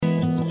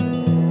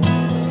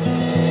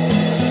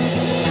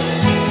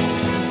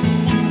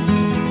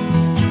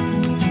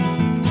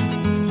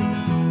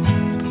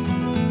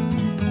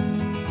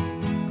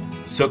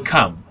So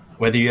come,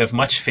 whether you have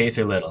much faith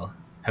or little,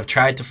 have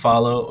tried to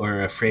follow or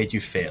are afraid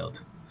you've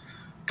failed.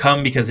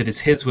 Come because it is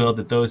His will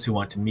that those who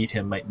want to meet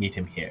Him might meet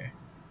Him here.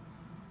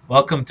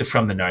 Welcome to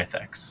From the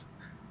Narthex,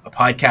 a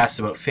podcast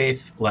about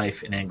faith,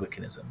 life, and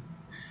Anglicanism.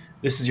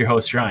 This is your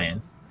host,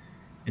 Ryan,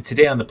 and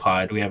today on the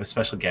pod we have a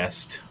special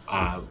guest,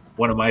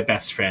 one of my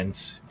best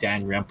friends,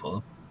 Dan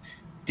Rempel.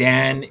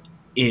 Dan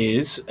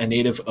is a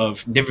native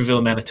of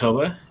Niverville,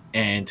 Manitoba,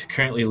 and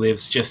currently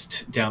lives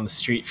just down the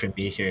street from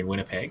me here in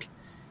Winnipeg.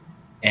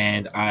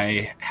 And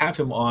I have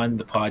him on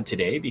the pod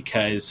today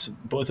because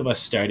both of us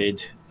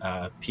started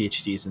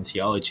PhDs in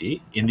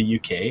theology in the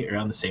UK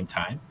around the same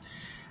time.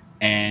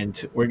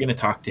 And we're going to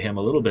talk to him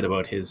a little bit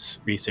about his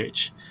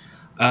research.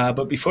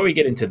 But before we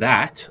get into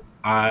that,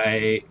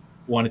 I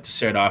wanted to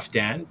start off,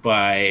 Dan,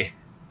 by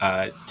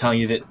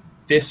telling you that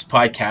this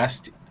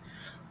podcast,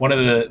 one of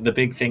the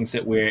big things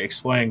that we're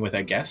exploring with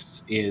our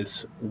guests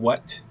is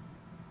what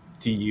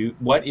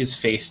is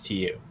faith to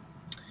you?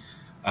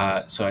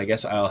 So I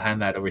guess I'll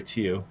hand that over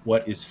to you.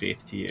 What is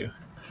faith to you?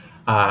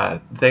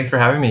 Thanks for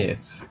having me.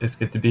 It's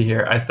good to be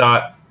here. I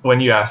thought when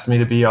you asked me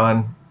to be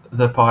on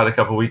the pod a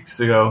couple weeks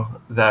ago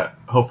that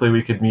hopefully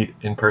we could meet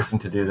in person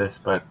to do this,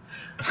 but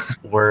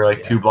we're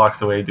like 2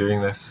 blocks away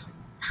doing this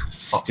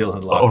still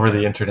in lockdown over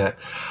the internet.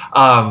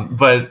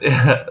 But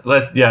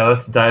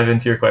let's dive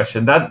into your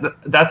question.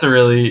 That's a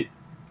really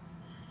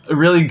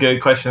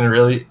good question, a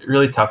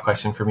really tough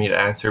question for me to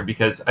answer,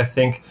 because I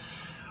think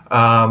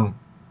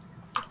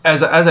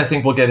as I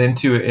think we'll get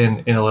into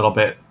in a little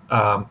bit,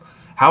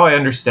 how I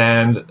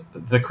understand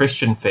the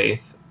Christian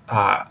faith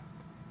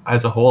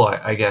as a whole,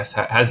 I guess,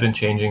 has been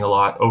changing a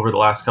lot over the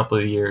last couple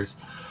of years.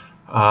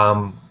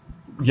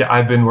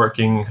 I've been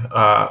working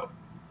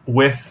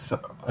with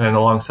and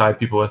alongside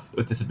people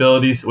with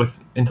disabilities, with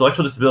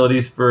intellectual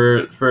disabilities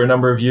for a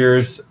number of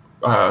years,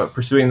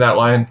 pursuing that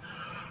line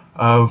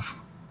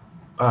of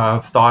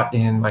thought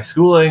in my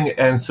schooling.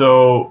 And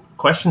so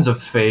questions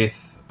of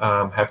faith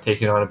have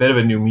taken on a bit of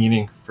a new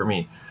meaning for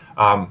me.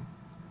 I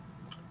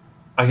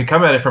could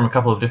come at it from a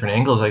couple of different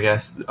angles, I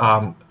guess.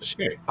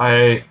 Sure.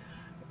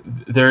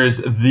 There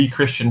is the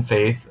Christian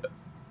faith,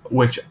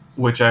 which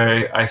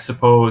I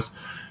suppose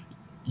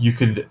you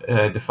could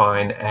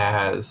define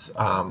as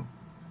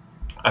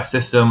a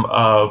system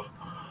of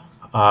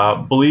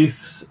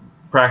beliefs,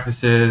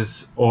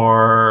 practices,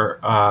 or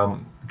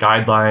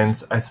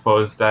guidelines, I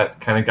suppose,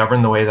 that kind of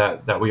govern the way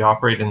that we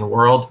operate in the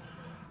world.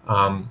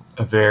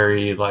 A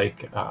very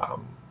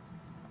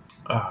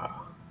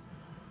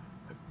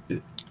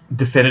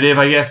definitive,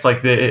 I guess,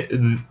 like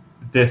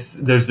there's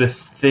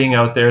this thing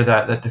out there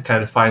that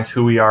kind of defines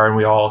who we are, and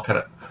we all kind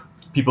of,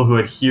 people who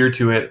adhere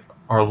to it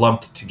are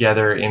lumped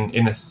together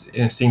in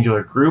a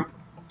singular group,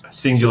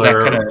 singular. So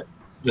is that kind of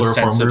the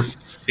sense group of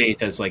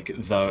faith as like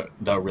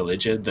the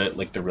religion,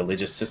 the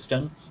religious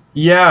system?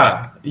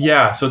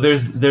 Yeah. So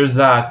there's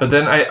that, but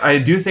then I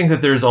do think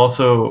that there's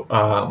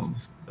also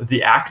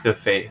the act of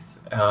faith.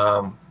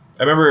 I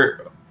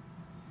remember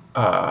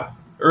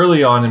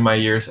early on in my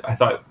years, I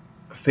thought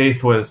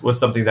faith was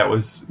something that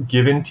was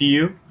given to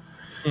you.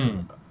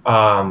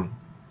 And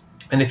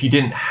if you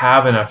didn't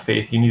have enough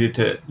faith, you needed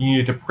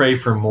to pray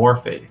for more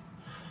faith,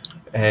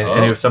 and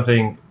it was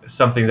something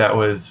that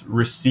was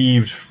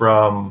received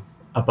from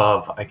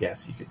above, I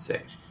guess you could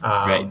say.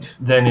 Right.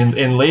 Then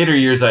in later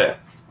years, we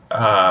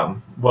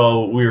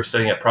were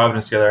studying at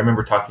Providence together. I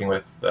remember talking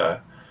with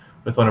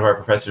one of our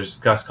professors,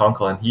 Gus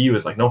Conkle, and he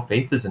was like, "No,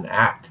 faith is an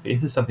act.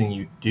 Faith is something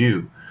you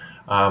do.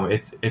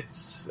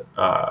 It's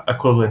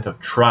equivalent of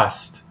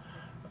trust.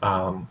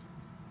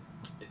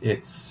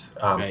 It's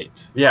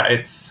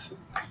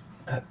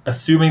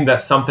assuming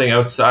that something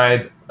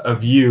outside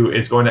of you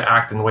is going to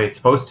act in the way it's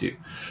supposed to,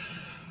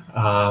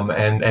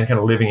 and kind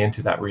of living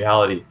into that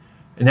reality."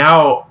 And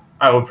now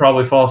I would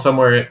probably fall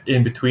somewhere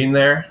in between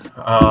there.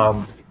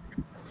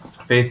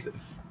 Faith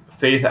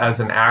as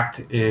an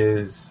act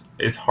is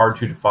hard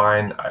to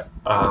define,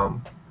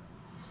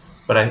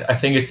 but I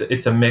think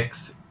it's a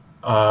mix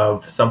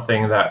of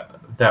something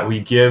that we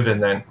give,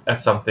 and then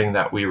that's something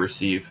that we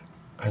receive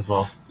as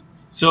well.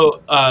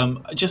 So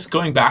just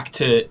going back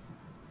to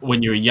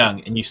when you were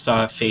young and you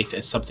saw faith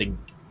as something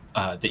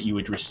that you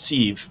would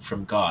receive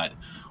from God,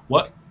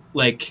 what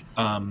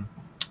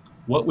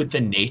would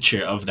the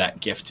nature of that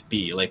gift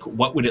be? Like,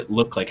 what would it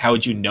look like? How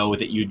would you know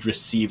that you'd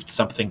received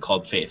something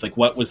called faith? Like,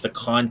 what was the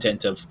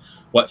content of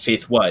what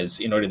faith was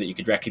in order that you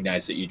could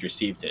recognize that you'd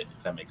received it,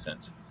 if that makes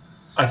sense?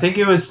 I think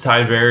it was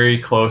tied very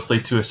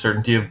closely to a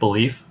certainty of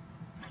belief.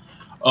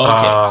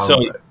 Okay,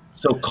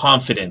 so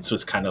confidence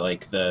was kind of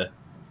like the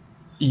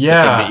thing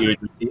that you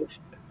would receive?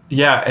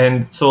 Yeah,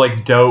 and so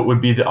like doubt would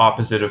be the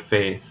opposite of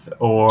faith,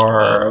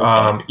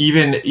 or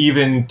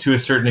even to a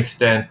certain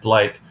extent,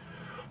 like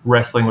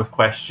wrestling with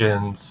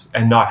questions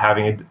and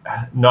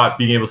not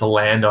being able to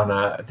land on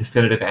a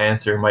definitive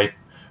answer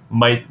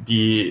might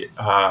be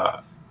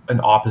an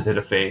opposite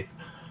of faith.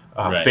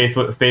 Right.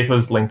 Faith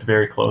was linked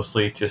very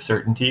closely to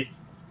certainty.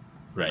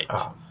 Right.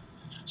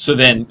 So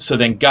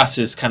then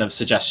Gus's kind of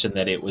suggestion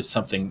that it was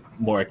something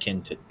more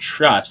akin to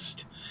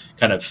trust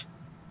kind of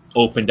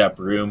opened up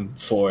room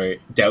for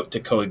doubt to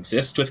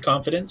coexist with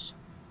confidence.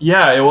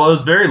 Yeah, it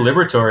was very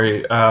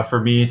liberatory for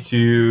me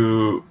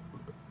to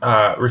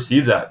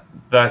receive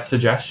that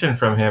suggestion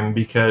from him,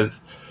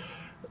 because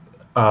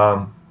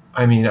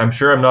I mean, I'm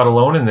sure I'm not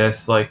alone in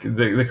this. Like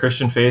the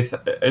Christian faith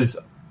is,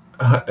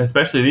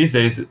 especially these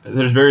days,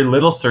 there's very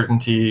little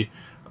certainty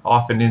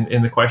often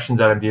in the questions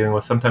that I'm dealing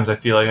with. Sometimes I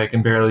feel like I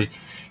can barely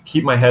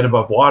keep my head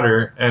above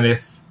water, and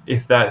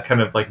if that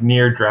kind of like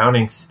near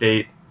drowning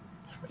state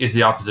is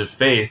the opposite of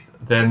faith,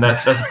 then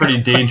that's a pretty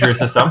dangerous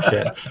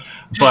assumption.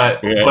 But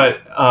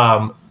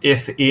Yeah.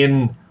 if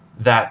in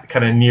that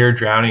kind of near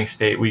drowning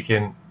state we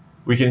can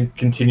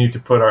continue to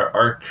put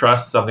our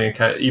trust something, and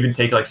kind of even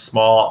take like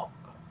small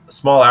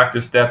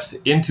active steps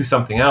into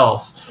something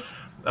else,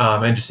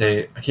 and just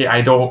say, okay,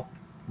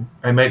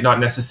 I might not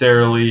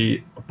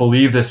necessarily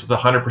believe this with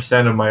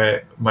 100% of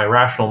my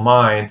rational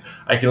mind.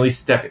 I can at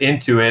least step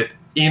into it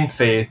in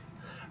faith,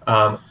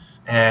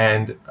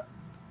 and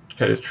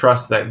kind of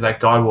trust that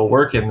God will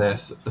work in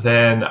this.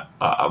 Then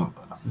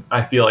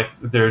I feel like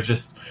there's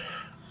just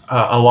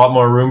a lot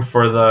more room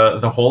for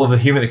the whole of the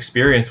human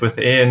experience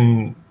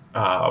within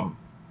to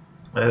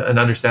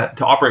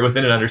operate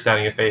within an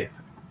understanding of faith.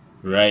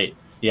 Right.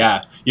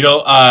 Yeah.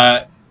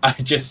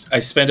 I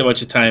spent a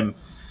bunch of time.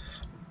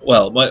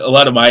 Well, a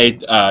lot of my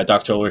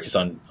doctoral work is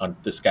on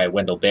this guy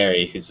Wendell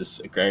Berry, who's this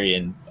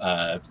agrarian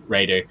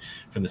writer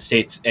from the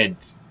States, and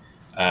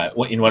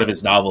in one of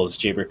his novels,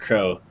 Jayber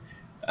Crow,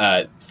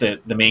 the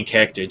main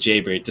character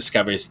Jayber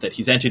discovers that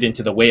he's entered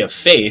into the way of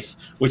faith,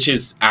 which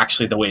is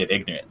actually the way of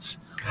ignorance,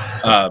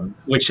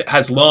 which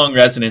has long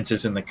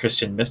resonances in the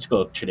Christian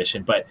mystical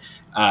tradition, but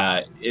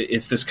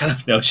it's this kind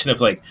of notion of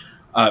like.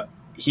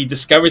 He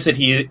discovers that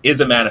he is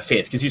a man of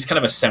faith because he's kind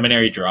of a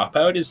seminary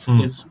dropout is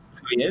who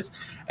he is,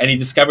 and he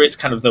discovers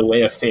kind of the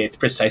way of faith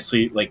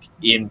precisely like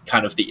in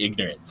kind of the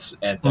ignorance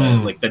and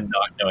like the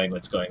not knowing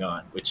what's going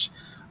on, which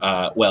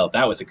well,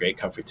 that was a great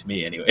comfort to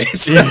me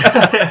anyways.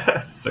 Yeah,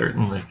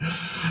 certainly.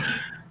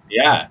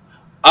 Yeah.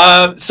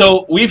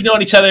 So we've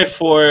known each other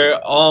for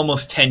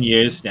almost 10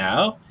 years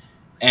now,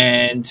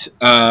 and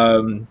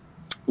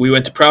we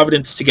went to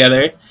Providence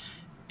together,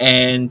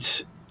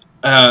 and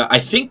I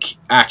think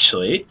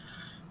actually,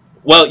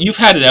 well, you've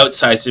had an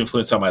outsized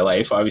influence on my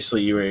life.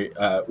 Obviously, we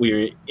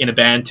were in a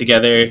band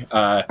together,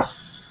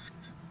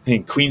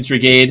 in Queen's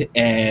Brigade,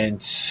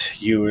 and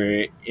you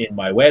were in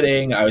my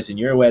wedding. I was in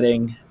your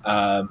wedding,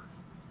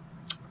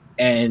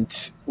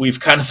 and we've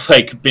kind of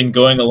like been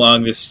going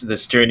along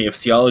this journey of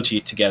theology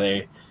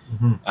together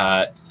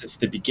since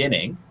the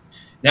beginning.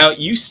 Now,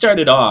 you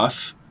started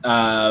off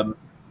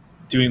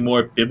doing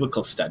more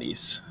biblical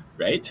studies,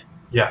 right?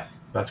 Yeah,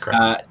 that's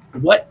correct.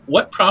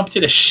 What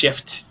prompted a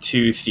shift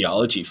to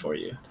theology for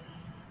you?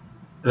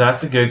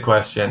 That's a good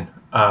question.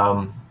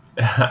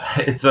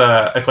 It's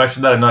a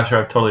question that I'm not sure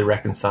I've totally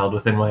reconciled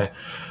within myself.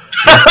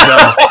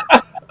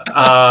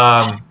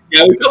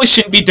 Yeah, we probably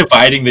shouldn't be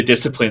dividing the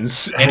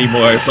disciplines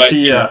anymore. But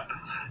yeah,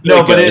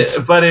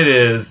 but it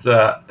is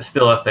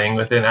still a thing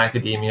within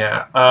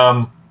academia.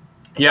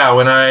 Yeah,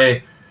 when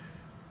I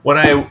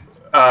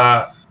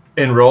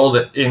enrolled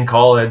in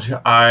college,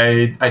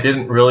 I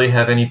didn't really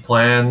have any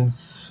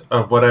plans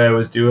of what I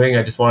was doing.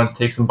 I just wanted to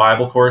take some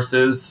Bible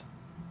courses.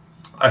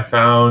 I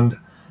found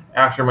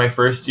after my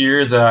first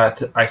year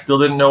that I still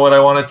didn't know what I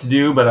wanted to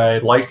do, but I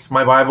liked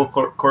my Bible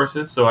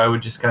courses, so I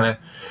would just kind of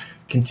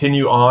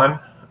continue on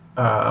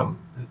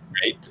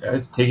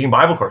taking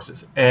Bible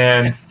courses.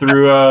 And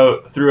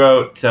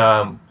throughout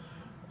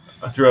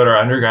our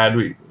undergrad,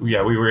 we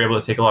were able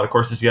to take a lot of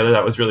courses together.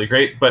 That was really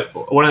great. But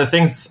one of the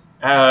things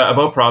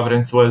about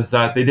Providence was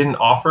that they didn't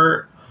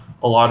offer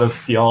a lot of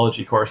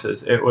theology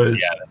courses. It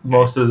was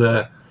most of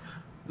the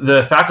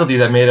faculty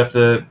that made up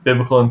the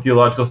biblical and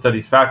theological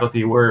studies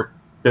faculty were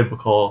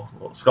biblical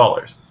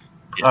scholars,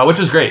 which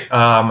was great.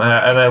 And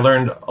I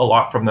learned a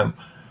lot from them.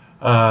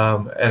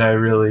 And I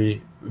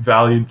really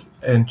valued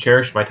and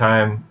cherished my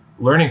time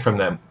learning from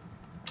them.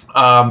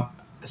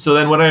 So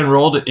then when I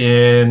enrolled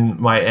in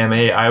my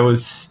MA, I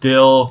was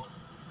still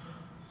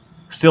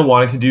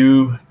wanting to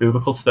do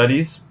biblical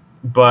studies,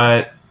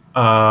 but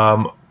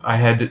I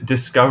had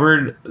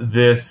discovered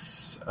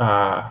this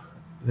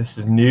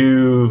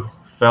new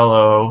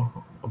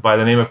fellow by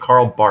the name of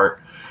Karl Barth,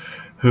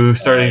 who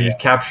started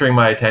capturing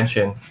my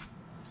attention.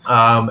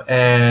 So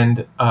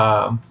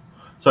I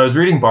was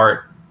reading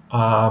Barth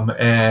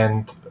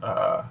and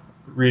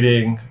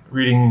reading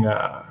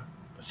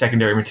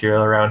secondary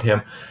material around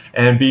him,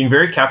 and being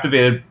very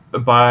captivated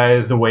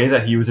by the way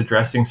that he was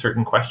addressing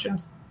certain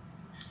questions.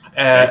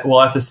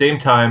 While at the same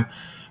time,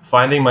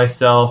 finding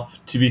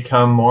myself to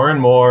become more and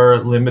more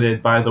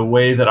limited by the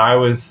way that I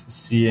was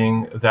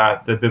seeing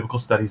that the Biblical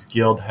Studies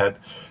Guild had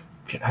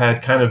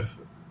kind of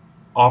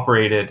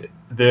operated.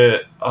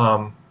 The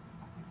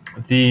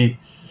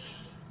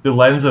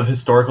lens of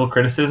historical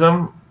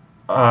criticism,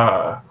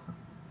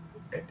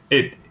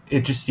 it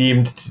just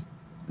seemed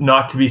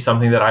not to be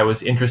something that I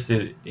was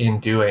interested in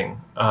doing.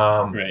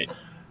 Right.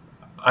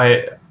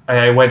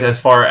 I went as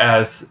far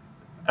as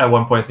at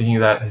one point thinking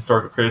that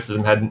historical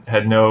criticism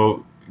had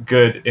no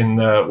good in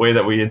the way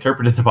that we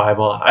interpreted the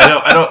Bible.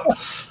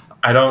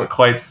 I don't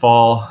quite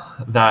fall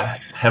that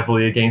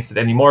heavily against it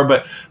anymore.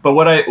 But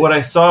what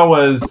I saw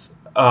was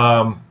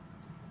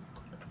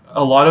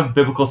a lot of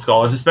biblical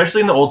scholars,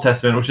 especially in the Old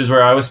Testament, which is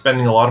where I was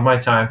spending a lot of my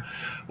time,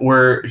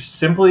 were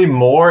simply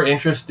more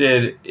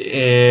interested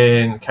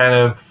in kind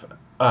of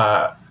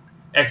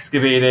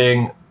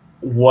excavating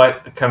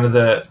what kind of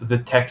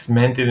the text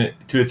meant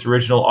to its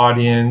original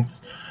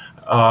audience,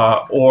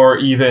 or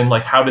even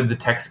like how did the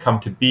text come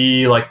to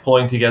be, like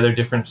pulling together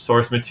different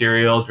source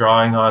material,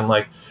 drawing on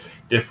like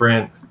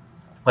different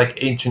like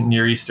ancient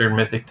Near Eastern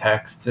mythic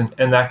texts and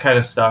that kind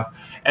of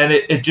stuff. And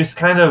it just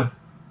kind of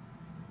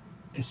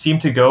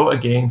seemed to go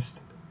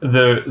against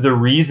the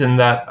reason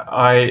that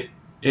I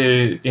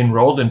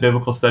enrolled in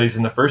biblical studies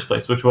in the first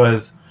place, which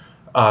was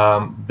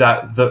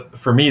that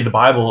for me the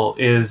Bible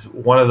is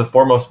one of the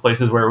foremost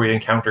places where we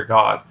encounter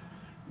God.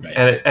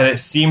 Right. And it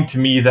seemed to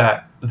me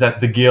that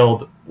the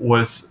Guild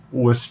was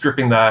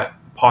stripping that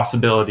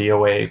possibility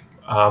away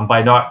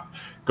by not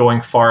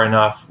going far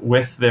enough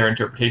with their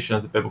interpretation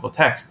of the biblical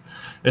text.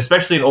 And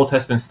especially in Old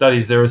Testament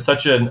studies, there was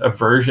such an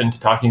aversion to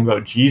talking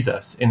about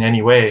Jesus in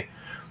any way.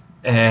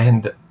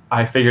 And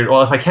I figured,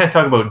 well, if I can't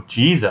talk about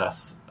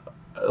Jesus,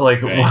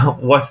 like, right,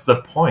 what's the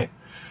point?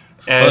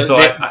 And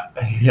well,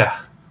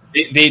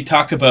 they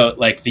talk about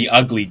like the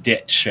ugly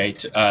ditch, right?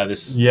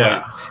 This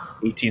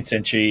 18th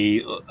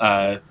century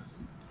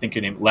thinker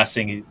named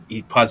Lessing,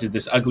 he posited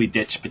this ugly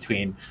ditch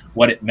between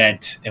what it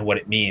meant and what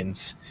it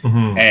means.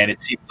 Mm-hmm. And it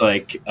seems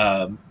like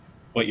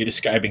what you're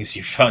describing is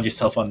you found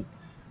yourself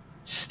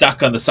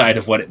stuck on the side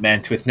of what it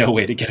meant with no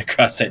way to get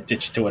across that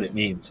ditch to what it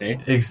means, eh?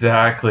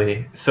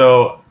 Exactly.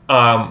 So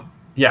I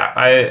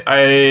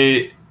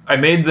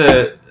made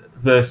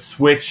the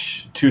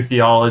switch to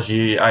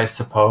theology, I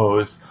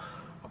suppose,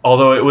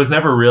 although it was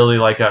never really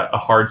like a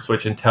hard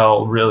switch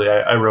until really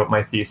I wrote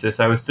my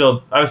thesis. I was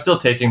still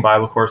taking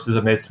Bible courses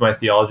amidst my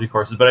theology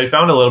courses, but I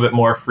found a little bit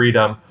more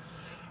freedom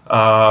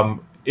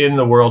in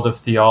the world of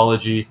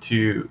theology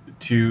to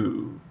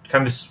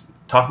kind of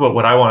talk about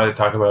what I wanted to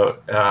talk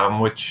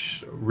about,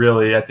 which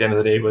really at the end of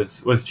the day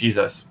was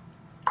Jesus.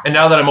 And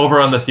now that I'm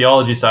over on the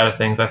theology side of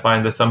things, I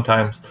find that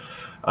sometimes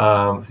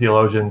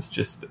theologians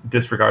just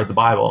disregard the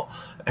Bible.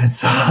 And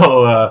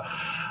so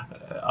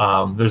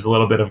there's a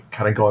little bit of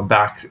kind of going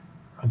back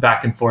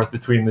and forth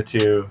between the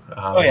two.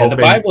 The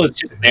Bible is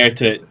just there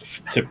to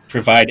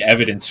provide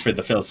evidence for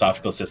the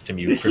philosophical system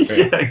you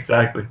prefer. Yeah,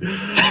 exactly.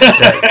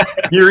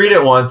 You read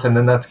it once and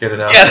then that's good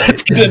enough. Yeah,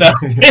 that's good enough.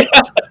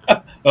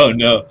 Oh,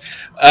 no.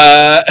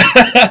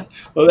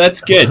 Well,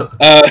 that's good.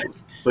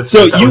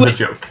 So that was a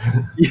joke.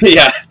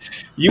 Yeah.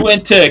 You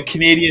went to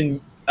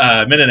Canadian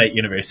Mennonite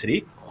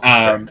University,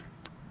 and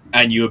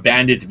you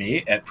abandoned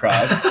me at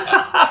Prague.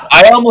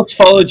 I almost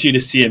followed you to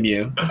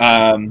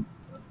CMU,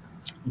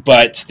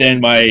 but then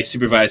my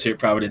supervisor at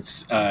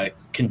Providence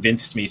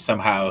convinced me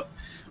somehow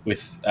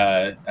with,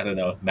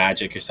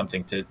 magic or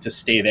something to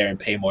stay there and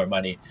pay more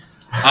money.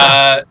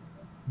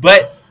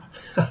 But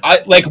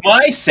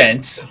my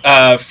sense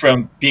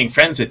from being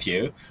friends with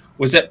you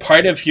was that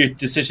part of your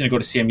decision to go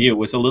to CMU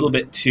was a little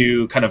bit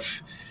to kind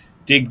of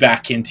dig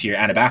back into your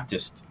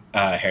Anabaptist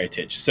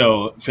heritage.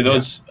 So for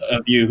those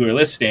of you who are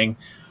listening,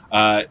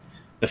 the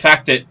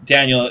fact that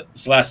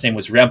Daniel's last name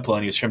was Rempel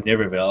and he was from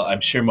Niverville,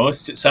 I'm sure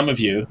some of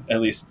you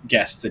at least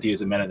guessed that he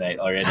was a Mennonite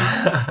already.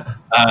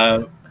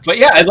 But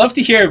yeah, I'd love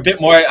to hear a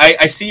bit more.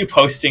 I see you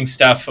posting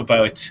stuff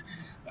about,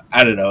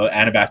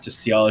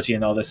 Anabaptist theology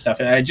and all this stuff.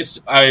 And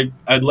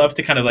I'd love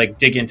to kind of like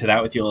dig into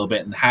that with you a little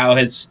bit. And how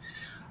has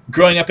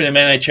growing up in a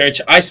Mennonite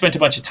church, I spent a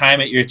bunch of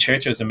time at your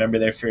church. I was a member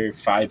there for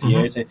 5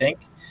 years, I think.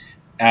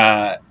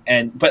 But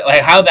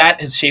like how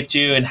that has shaped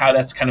you and how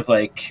that's kind of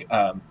like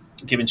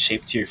given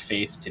shape to your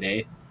faith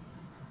today.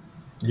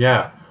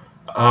 Yeah.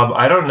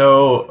 I don't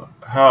know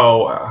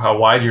how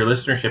wide your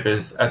listenership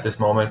is at this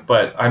moment,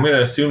 but I'm going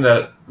to assume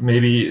that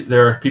maybe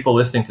there are people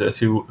listening to this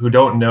who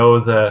don't know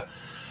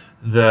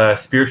the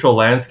spiritual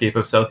landscape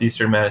of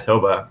southeastern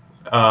Manitoba.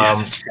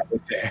 That's probably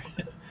fair.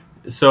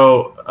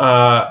 So,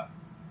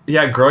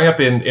 growing up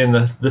in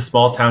the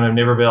small town of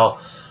Niverville,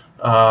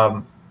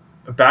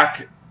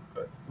 back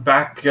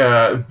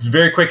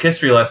very quick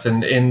history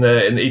lesson in the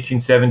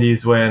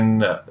 1870s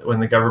when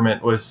the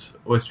government was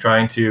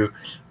trying to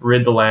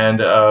rid the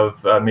land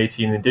of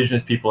Métis and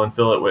Indigenous people and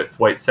fill it with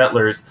white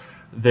settlers.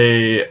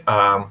 They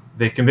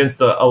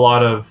convinced a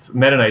lot of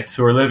Mennonites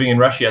who were living in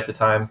Russia at the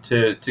time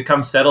to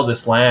come settle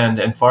this land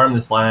and farm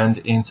this land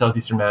in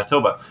southeastern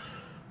Manitoba,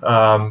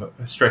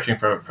 stretching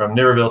from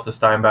Niverville to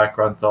Steinbach,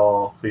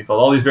 Grunthal, Kleefeld,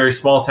 all these very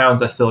small towns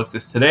that still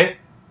exist today.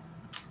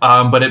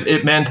 But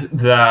it meant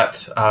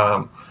that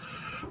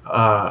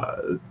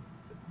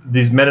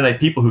these Mennonite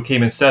people who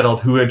came and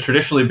settled, who had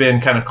traditionally been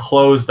kind of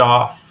closed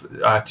off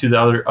to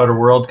the outer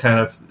world, kind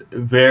of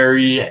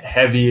very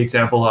heavy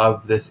example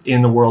of this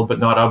in the world but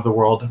not of the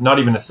world, not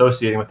even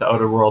associating with the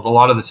outer world a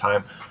lot of the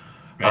time,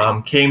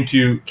 right, came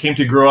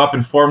to grow up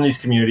and form these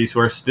communities who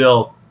are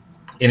still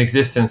in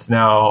existence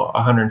now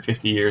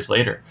 150 years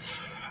later.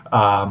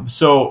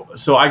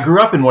 So I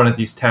grew up in one of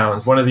these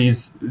towns, one of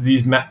these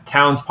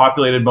towns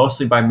populated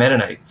mostly by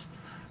Mennonites.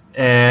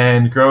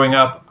 And growing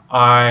up,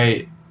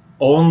 I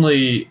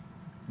only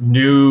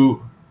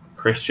knew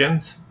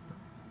Christians,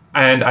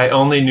 and I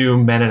only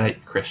knew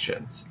Mennonite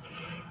Christians.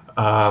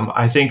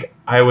 I think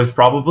I was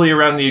probably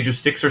around the age of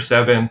 6 or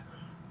 7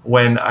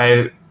 when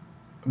I,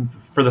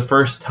 for the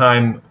first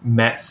time,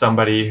 met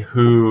somebody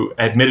who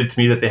admitted to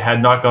me that they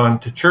had not gone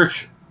to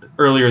church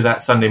earlier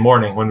that Sunday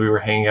morning when we were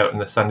hanging out in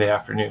the Sunday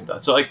afternoon.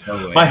 So like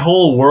my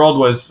whole world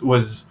was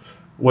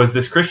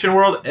this Christian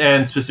world,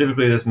 and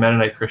specifically this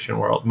Mennonite Christian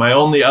world. My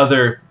only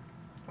other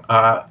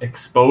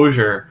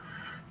exposure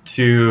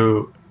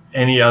to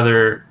any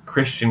other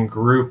Christian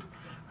group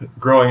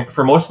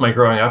for most of my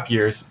growing up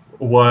years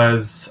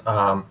was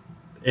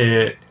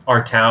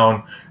our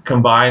town,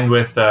 combined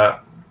with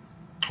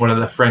one of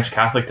the French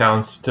Catholic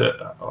towns.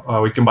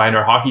 We combined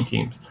our hockey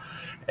teams.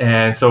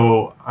 And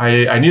so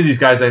I knew these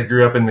guys that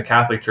grew up in the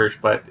Catholic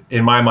Church, but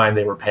in my mind,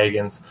 they were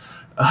pagans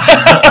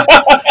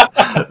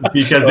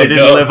because they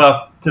didn't live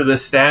up to the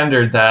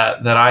standard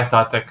that I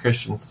thought that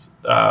Christians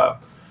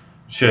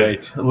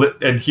should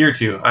adhere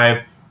to.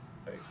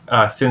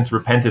 I've since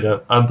repented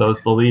of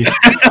those beliefs,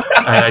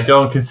 and I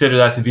don't consider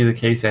that to be the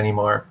case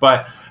anymore.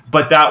 But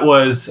that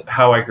was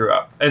how I grew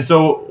up. And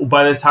so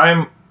by the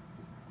time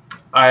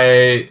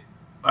I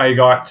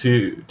got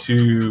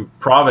to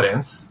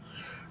Providence,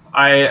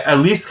 I at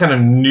least kind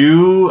of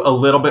knew a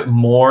little bit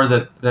more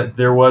that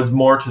there was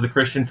more to the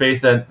Christian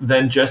faith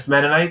than just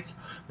Mennonites,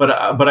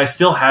 but I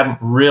still hadn't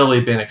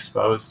really been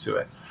exposed to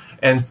it.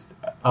 And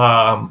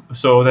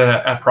so then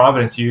at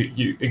Providence,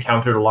 you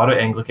encountered a lot of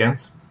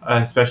Anglicans,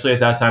 especially at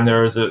that time.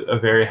 There was a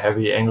very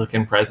heavy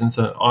Anglican presence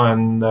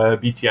on the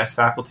BTS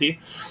faculty,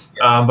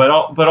 but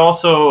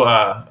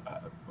also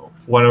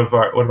one of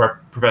our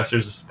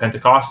professors is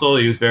Pentecostal.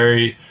 He was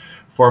very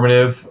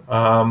formative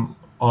on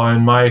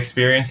my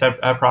experience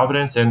at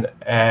Providence, and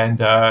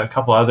a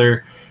couple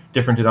other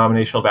different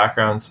denominational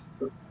backgrounds,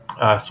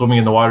 swimming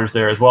in the waters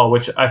there as well,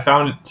 which I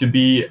found to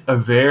be a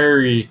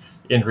very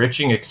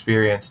enriching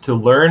experience to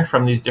learn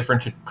from these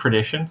different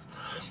traditions,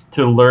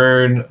 to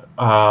learn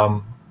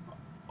about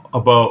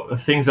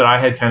things that I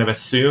had kind of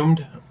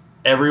assumed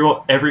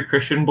every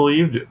Christian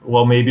believed.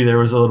 Well, maybe there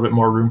was a little bit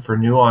more room for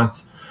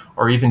nuance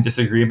or even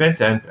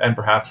disagreement, and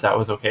perhaps that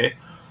was okay.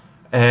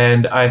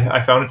 And I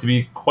found it to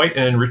be quite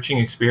an enriching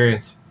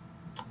experience.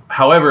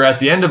 However, at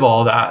the end of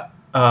all that,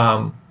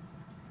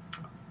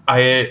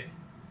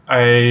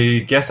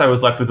 I guess I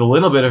was left with a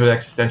little bit of an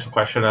existential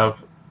question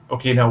of,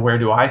 okay, now where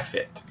do I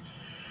fit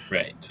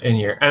in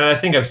here? And I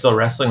think I'm still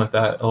wrestling with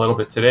that a little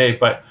bit today.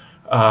 But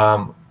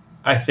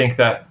I think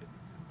that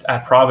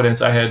at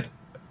Providence, I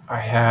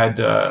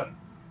had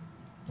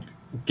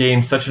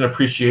gained such an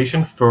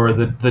appreciation for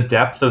the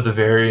depth of the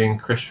varying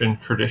Christian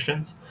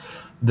traditions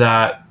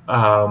that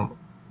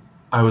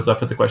I was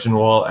left with the question,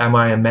 well, am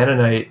I a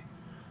Mennonite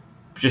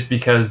just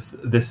because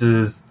this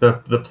is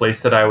the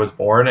place that I was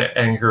born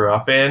and grew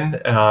up in,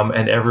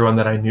 and everyone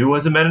that I knew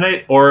was a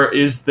Mennonite? Or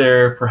is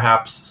there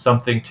perhaps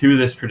something to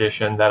this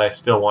tradition that I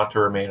still want to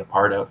remain a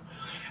part of?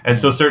 And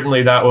so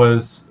certainly that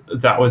was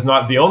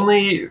not the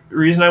only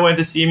reason I went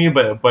to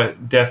CMU,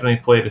 but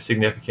definitely played a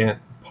significant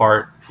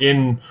part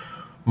in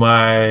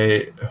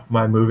my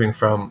moving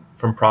from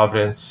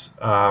Providence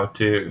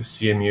to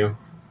CMU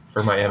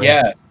for my MA.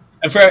 Yeah.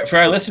 And for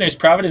our listeners,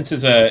 Providence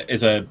is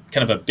a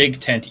kind of a big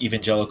tent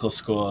evangelical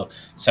school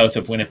south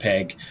of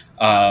Winnipeg.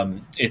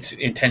 It's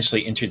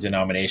intentionally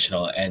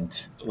interdenominational,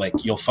 and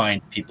like you'll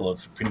find people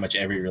of pretty much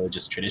every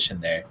religious tradition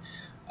there.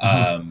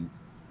 Mm-hmm.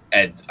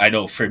 And I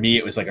know for me,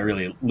 it was like a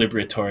really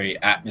liberatory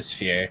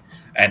atmosphere,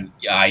 and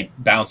I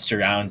bounced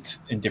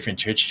around in different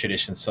church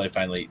traditions till I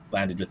finally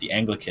landed with the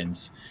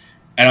Anglicans.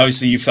 And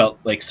obviously, you felt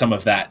like some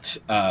of that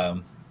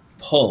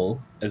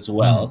pull as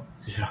well.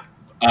 Yeah.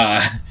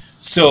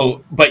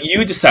 But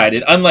you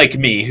decided, unlike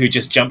me, who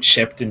just jumped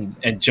ship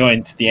and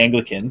joined the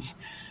Anglicans,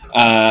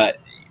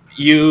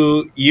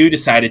 you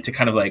decided to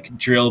kind of like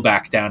drill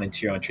back down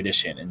into your own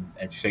tradition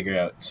and figure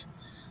out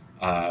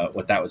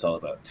what that was all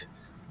about.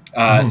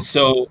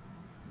 So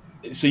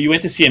you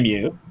went to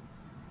CMU,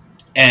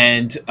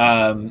 and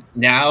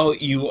now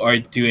you are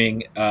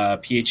doing a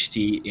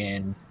PhD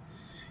in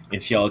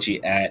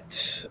theology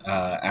at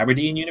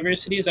Aberdeen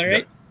University. Is that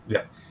right?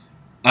 Yeah.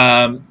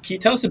 Can you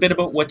tell us a bit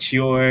about what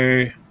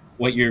you're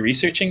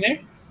researching there?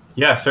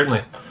 Yeah,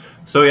 certainly.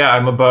 So yeah,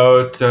 I'm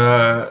about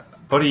a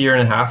year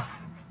and a half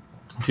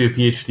to a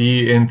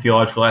PhD in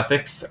theological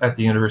ethics at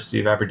the University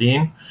of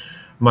Aberdeen.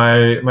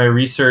 My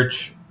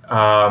research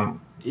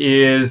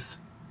is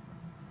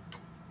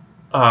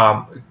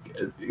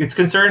it's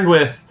concerned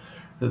with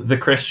the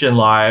Christian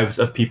lives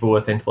of people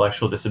with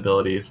intellectual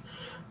disabilities.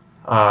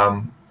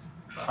 I'm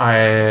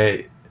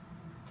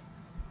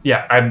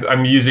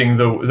using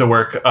the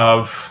work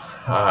of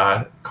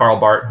Karl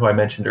Barth, who I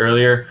mentioned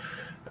earlier,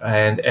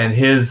 and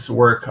his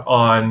work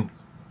on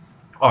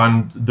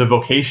the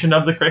vocation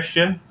of the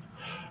Christian,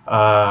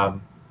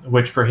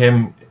 which for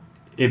him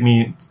it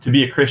means to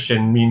be a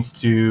Christian means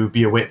to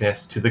be a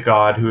witness to the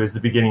God who is the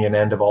beginning and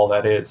end of all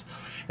that is.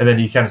 And then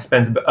he kind of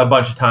spends a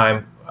bunch of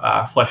time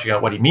fleshing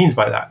out what he means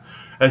by that.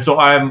 And so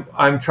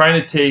I'm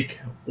trying to take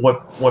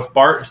what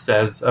Bart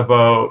says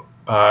about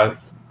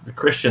the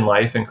Christian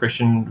life and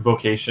Christian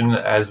vocation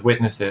as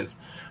witnesses,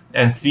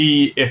 and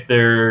see if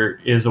there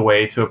is a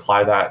way to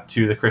apply that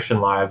to the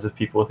Christian lives of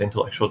people with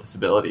intellectual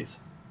disabilities.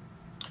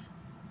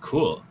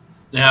 Cool.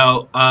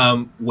 Now,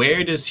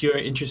 where does your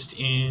interest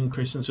in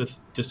persons with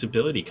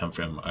disability come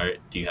from?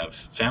 Do you have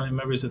family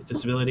members with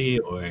disability,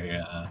 or?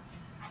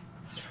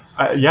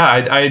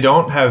 I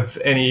don't have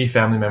any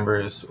family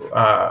members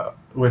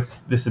with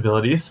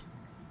disabilities,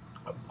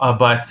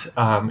 but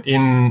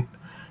in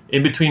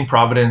between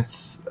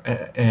Providence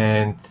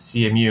and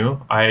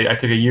CMU, I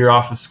took a year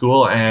off of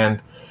school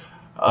and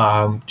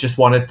just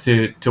wanted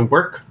to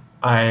work.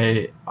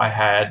 I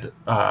had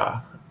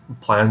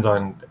plans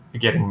on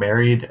getting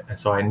married, and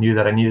so I knew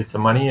that I needed some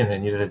money and I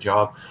needed a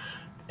job,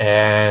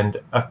 and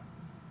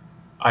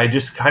I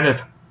just kind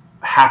of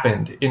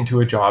happened into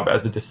a job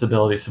as a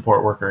disability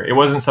support worker. It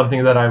wasn't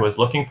something that I was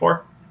looking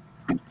for.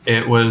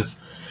 It was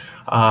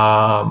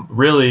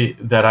really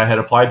that I had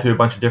applied to a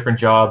bunch of different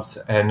jobs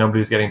and nobody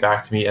was getting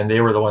back to me, and they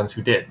were the ones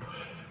who did.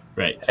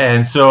 Right.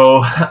 And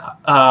so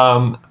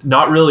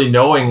not really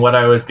knowing what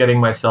I was getting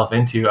myself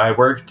into, I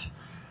worked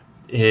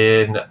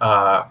in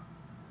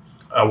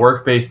a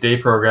work-based day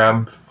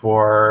program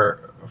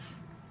for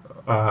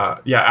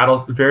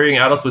varying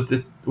adults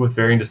with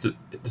varying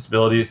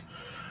disabilities,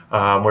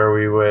 where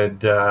we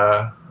would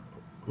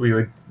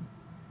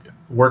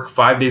work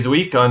 5 days a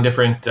week on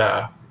different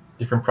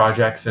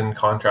projects and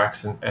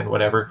contracts and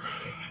whatever,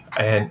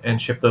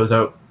 and ship those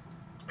out.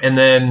 And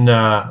then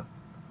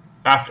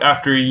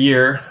after a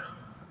year,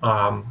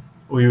 when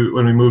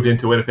we moved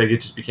into Winnipeg,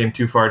 it just became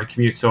too far to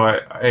commute.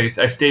 So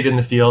I stayed in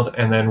the field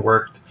and then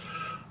worked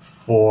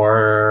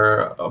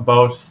for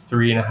about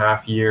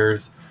 3.5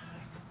 years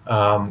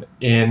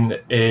in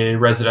a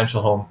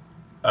residential home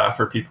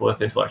for people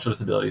with intellectual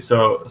disabilities.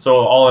 So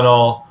all in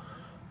all,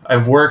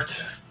 I've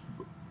worked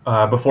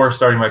before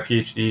starting my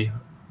PhD.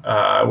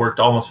 I worked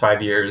almost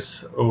 5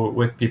 years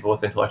with people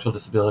with intellectual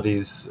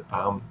disabilities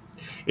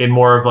in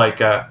more of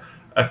like a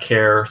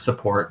care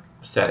support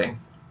setting.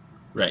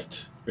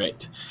 Right.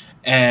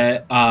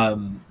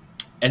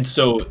 And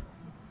so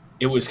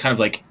it was kind of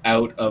like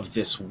out of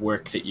this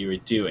work that you were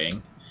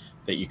doing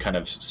that you kind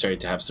of started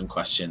to have some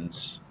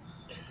questions,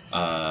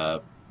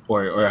 or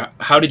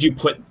how did you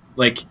put,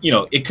 like,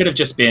 it could have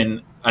just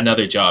been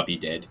another job you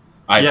did.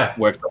 I've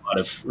worked a lot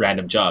of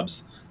random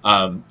jobs.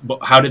 But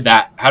how did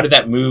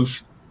that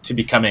move to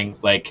becoming,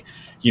 like,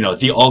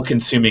 the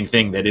all-consuming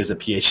thing that is a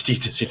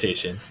PhD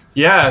dissertation?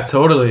 Yeah,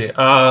 totally.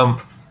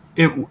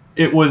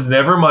 It was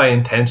never my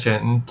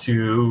intention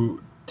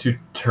to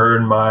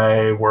turn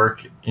my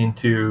work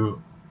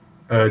into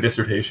a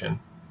dissertation.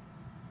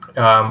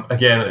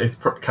 Again, it's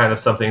kind of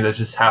something that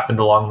just happened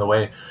along the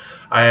way.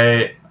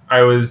 I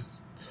was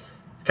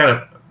kind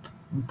of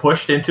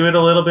pushed into it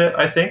a little bit,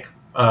 I think.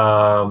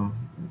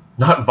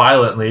 Not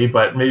violently,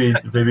 but maybe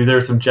there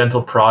was some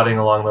gentle prodding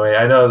along the way.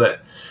 I know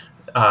that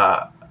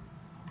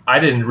I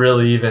didn't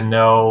really even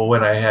know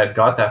when I had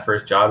got that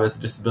first job as a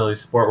disability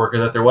support worker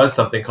that there was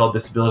something called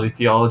disability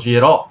theology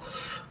at all.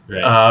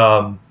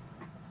 Right.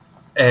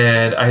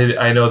 And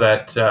I know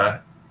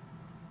that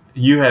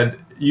you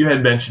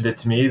had mentioned it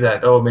to me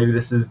that, maybe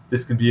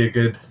this could be a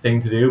good thing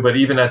to do. But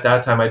even at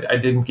that time, I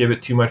didn't give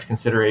it too much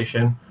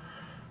consideration.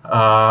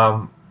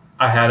 I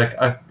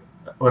had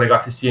when I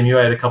got to CMU,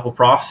 I had a couple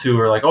profs who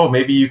were like,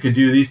 maybe you could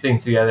do these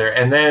things together.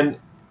 And then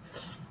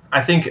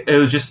I think it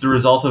was just the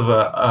result of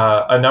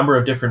a number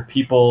of different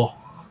people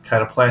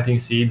kind of planting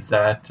seeds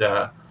that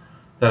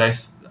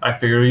I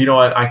figured, you know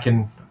what, I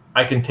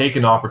can take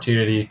an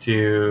opportunity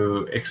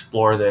to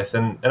explore this.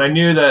 And I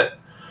knew that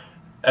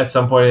at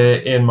some point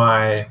in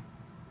my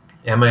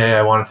MA,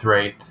 I wanted to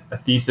write a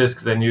thesis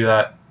because I knew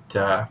that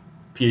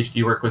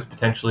PhD work was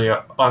potentially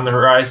on the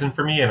horizon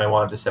for me, and I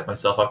wanted to set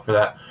myself up for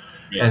that.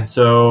 Yeah. And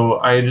so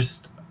I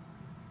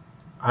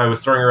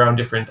was throwing around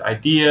different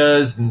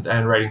ideas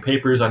and writing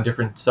papers on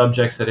different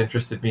subjects that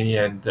interested me.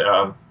 And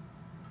one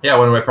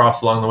of my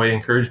profs along the way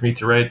encouraged me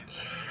to write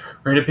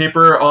a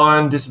paper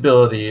on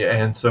disability.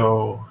 And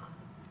so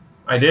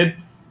I did.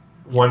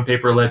 One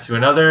paper led to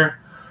another,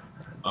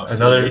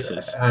 onto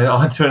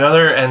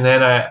another. And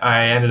then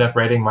I ended up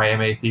writing my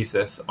MA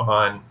thesis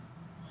on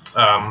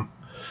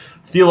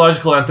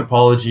theological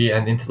anthropology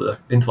and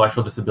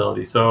intellectual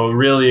disability. So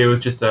really it was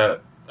just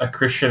a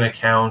Christian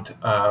account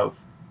of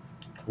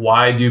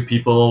why do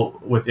people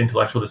with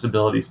intellectual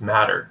disabilities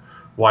matter?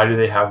 Why do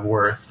they have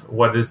worth?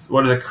 What is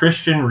a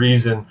Christian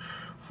reason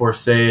for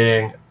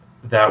saying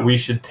that we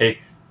should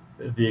take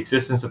the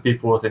existence of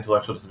people with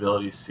intellectual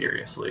disabilities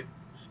seriously?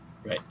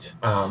 Right.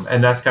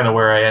 And that's kind of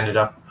where I ended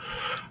up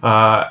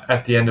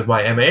at the end of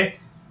my MA.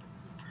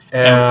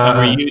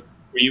 And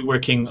were you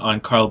working on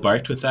Karl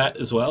Barth with that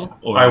as well?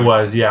 Or? I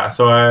was, yeah.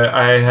 So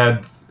I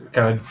had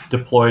kind of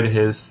deployed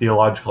his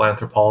theological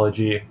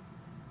anthropology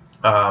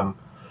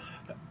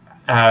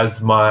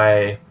as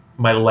my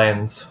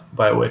lens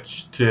by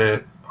which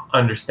to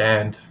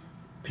understand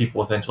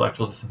people with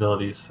intellectual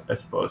disabilities, I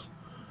suppose.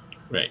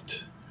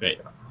 Right.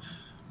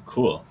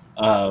 Cool.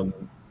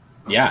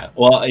 Yeah,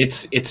 well,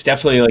 it's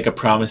definitely like a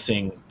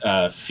promising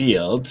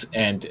field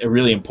and a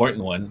really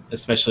important one,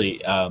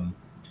 especially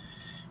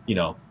you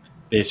know,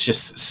 there's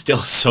just still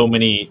so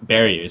many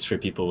barriers for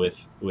people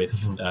with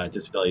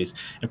disabilities,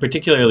 and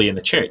particularly in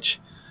the church.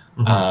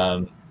 Mm-hmm.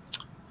 Um,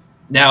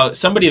 Now,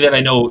 somebody that I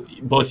know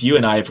both you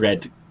and I have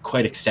read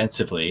quite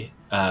extensively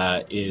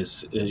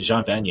is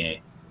Jean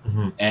Vanier,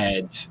 Mm-hmm.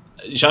 and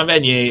Jean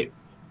Vanier.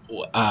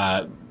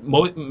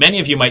 Many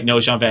of you might know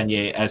Jean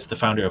Vanier as the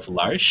founder of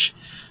L'Arche.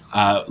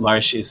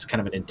 L'Arche is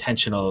kind of an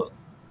intentional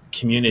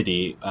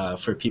community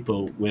for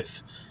people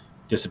with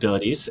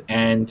disabilities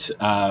and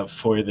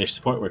for their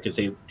support workers.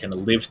 They kind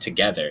of live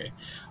together.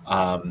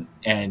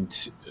 And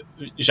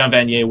Jean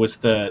Vanier was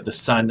the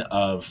son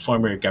of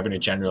former Governor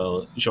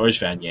General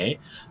Georges Vanier.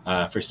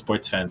 For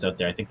sports fans out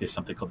there, I think there's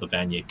something called the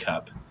Vanier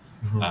Cup.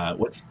 Mm-hmm.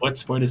 What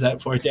sport is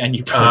that for, Dan?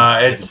 You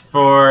probably It's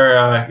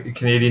for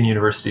Canadian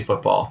university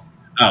football.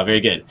 Oh, very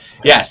good.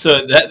 Yeah,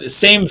 so that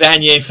same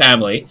Vanier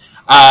family.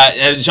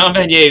 Jean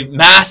Vanier,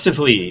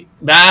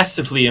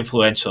 massively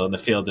influential in the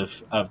field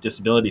of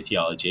disability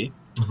theology.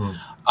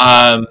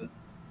 Mm-hmm.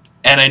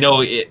 And I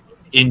know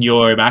in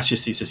your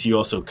master's thesis, you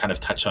also kind of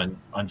touch on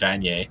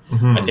Vanier.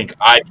 Mm-hmm. I think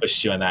I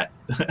pushed you on that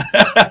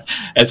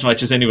as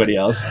much as anybody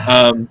else.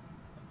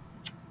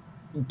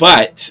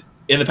 But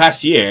in the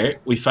past year,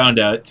 we found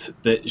out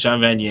that Jean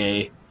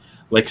Vanier,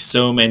 like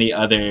so many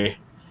other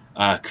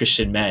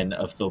Christian men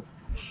of the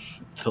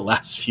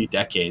last few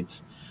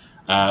decades,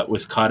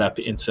 was caught up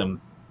in some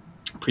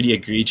pretty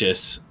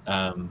egregious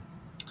kind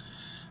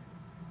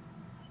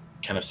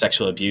of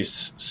sexual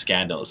abuse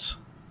scandals.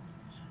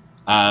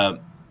 And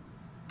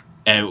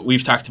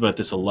we've talked about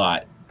this a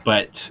lot,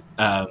 but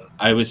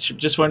I was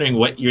just wondering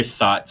what your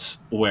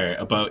thoughts were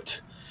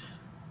about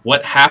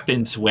what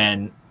happens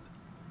when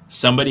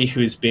somebody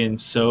who's been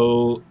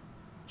so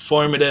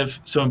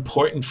formative, so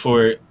important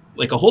for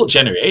like a whole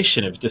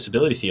generation of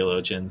disability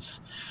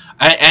theologians,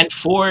 and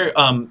for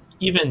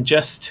even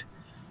just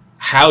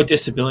how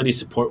disability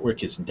support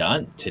work is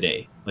done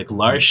today. Like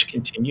L'Arche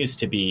continues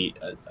to be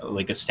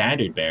like a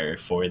standard bearer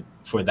for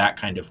that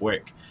kind of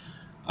work.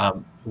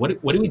 What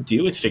do we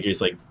do with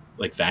figures like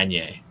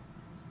Vanier?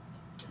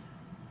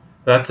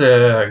 That's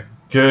a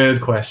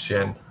good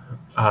question.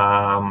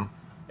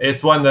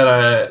 It's one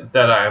that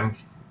I'm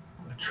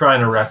trying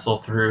to wrestle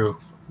through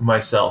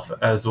myself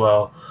as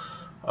well.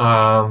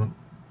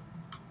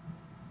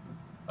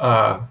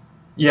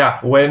 Yeah,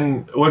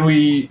 when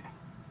we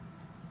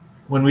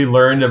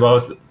learned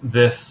about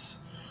these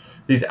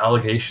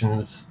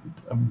allegations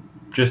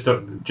just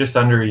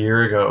under a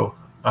year ago,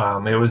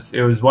 it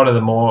was one of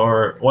the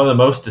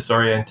most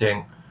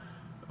disorienting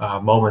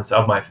moments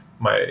of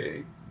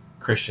my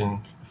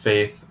Christian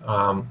faith,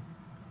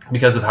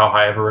 because of how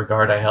high of a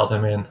regard I held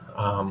him in.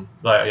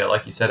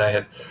 Like you said, I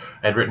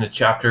had written a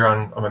chapter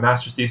on my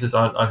master's thesis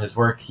on his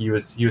work. He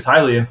was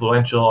highly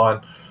influential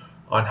on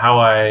how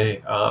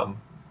I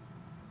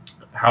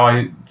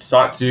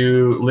sought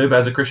to live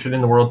as a Christian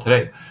in the world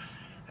today.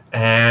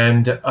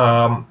 And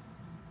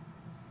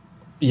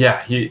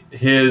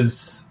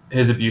his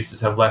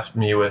abuses have left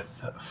me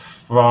with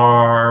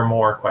far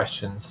more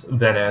questions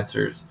than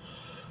answers.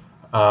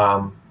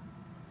 I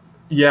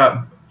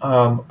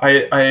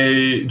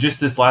just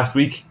this last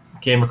week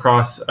came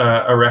across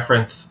a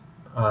reference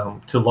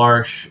to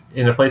L'Arche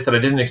in a place that I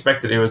didn't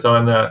expect it. It was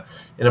in a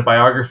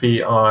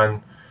biography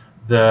on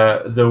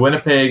the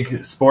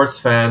Winnipeg sports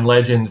fan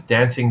legend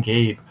Dancing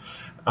Gabe,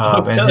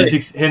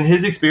 and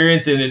his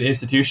experience in an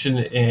institution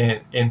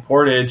in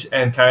Portage,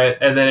 and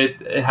then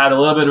it had a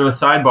little bit of a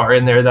sidebar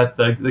in there that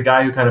the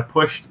guy who kind of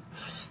pushed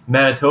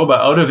Manitoba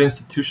out of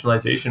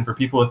institutionalization for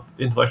people with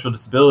intellectual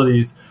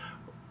disabilities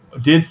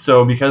did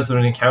so because of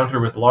an encounter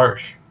with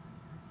L'Arche.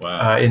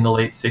 Wow. In the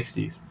late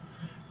 60s.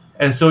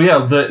 And so,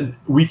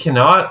 we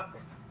cannot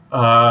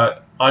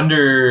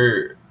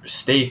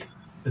understate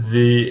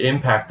the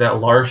impact that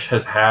L'Arche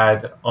has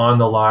had on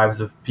the lives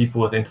of people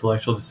with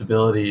intellectual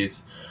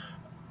disabilities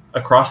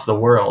across the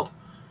world.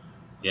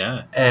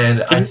 Yeah.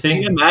 And Can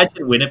think you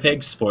imagine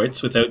Winnipeg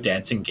sports without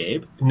Dancing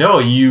Gabe? No,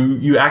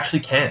 you actually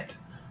can't.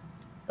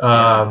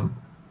 So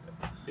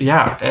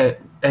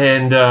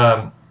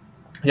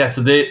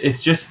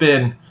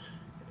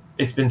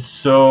it's been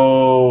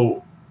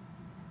so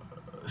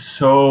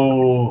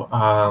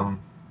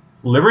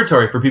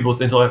liberatory for people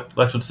with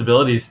intellectual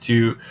disabilities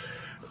to,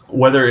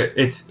 whether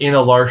it's in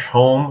a L'Arche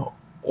home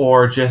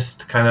or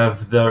just kind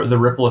of the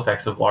ripple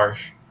effects of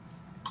L'Arche.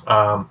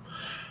 I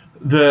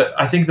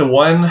think the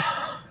one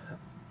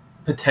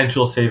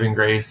potential saving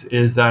grace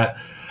is that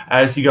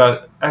as he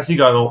got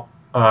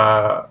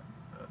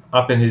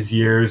up in his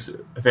years,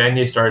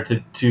 Vanier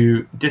started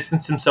to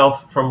distance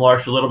himself from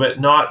L'Arche a little bit,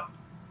 not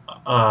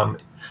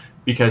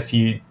because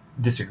he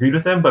disagreed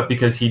with him, but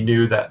because he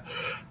knew that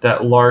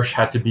L'Arche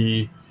had to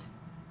be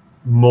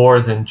more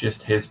than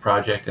just his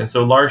project. And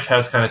so L'Arche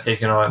has kind of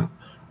taken on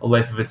a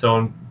life of its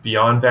own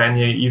beyond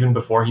Vanier, even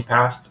before he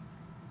passed.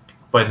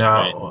 But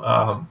now,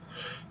 Right.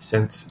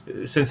 since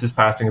his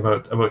passing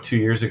about 2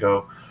 years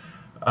ago,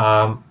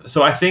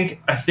 so I think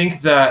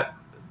that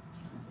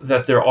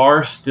there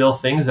are still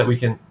things that we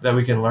can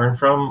learn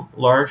from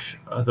L'Arche,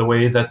 the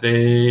way that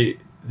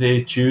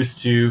they choose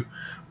to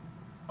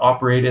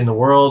operate in the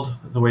world,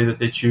 the way that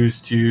they choose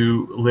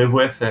to live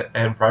with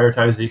and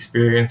prioritize the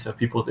experience of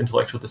people with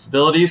intellectual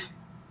disabilities.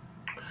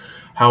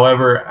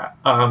 However,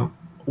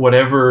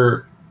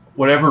 whatever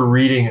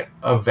reading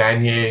of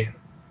Vanier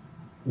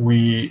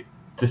we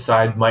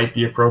decide might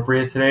be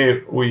appropriate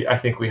today, I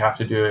think we have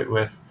to do it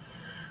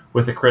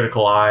with a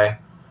critical eye,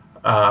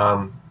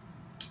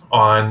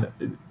 on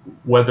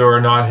whether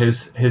or not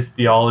his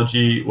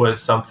theology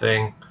was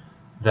something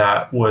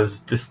that was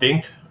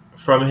distinct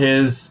from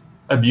his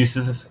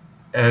abuses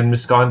and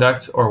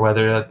misconduct, or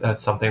whether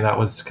that's something that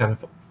was kind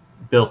of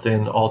built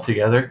in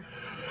altogether.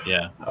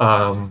 Yeah.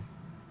 Um,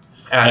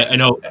 I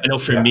know. I know.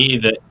 For yeah. me,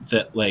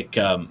 that like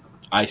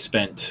I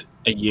spent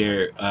a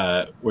year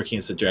working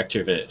as the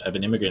director of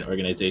an immigrant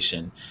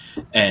organization,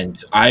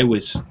 and I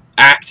was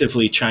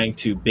actively trying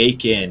to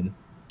bake in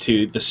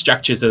to the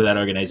structures of that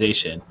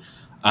organization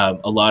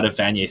a lot of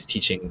Vanier's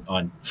teaching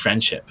on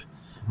friendship,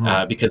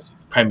 because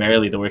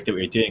primarily the work that we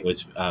were doing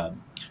was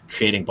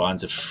creating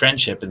bonds of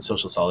friendship and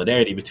social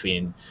solidarity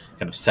between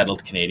kind of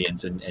settled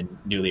Canadians and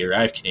newly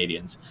arrived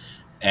Canadians,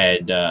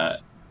 and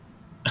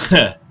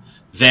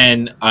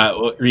then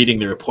reading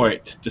the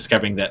report,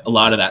 discovering that a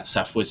lot of that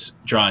stuff was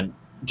drawn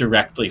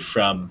directly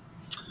from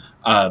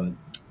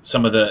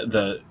some of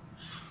the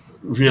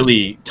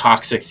really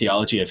toxic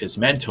theology of his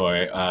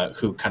mentor,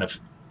 who kind of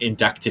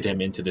inducted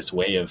him into this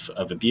way of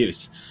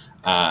abuse,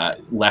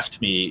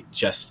 left me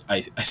just,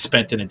 I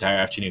spent an entire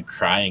afternoon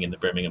crying in the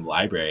Birmingham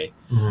Library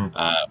when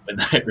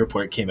that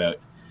report came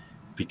out,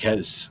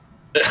 because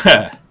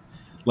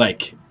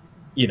like,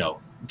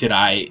 did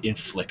I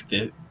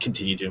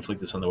continue to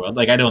inflict this on the world?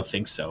 Like, I don't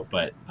think so,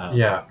 but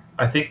Yeah,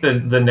 I think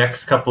the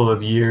next couple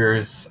of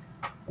years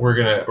we're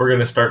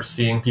gonna start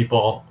seeing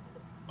people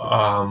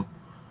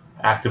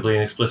actively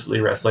and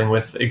explicitly wrestling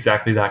with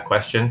exactly that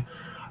question.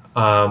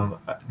 Now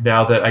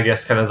that I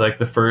guess kind of like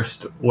the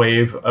first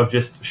wave of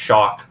just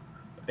shock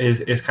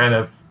is kind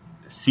of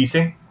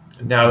ceasing.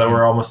 Now that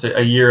we're almost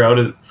a year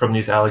out from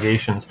these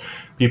allegations,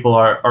 people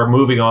are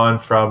moving on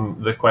from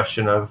the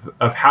question of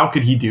how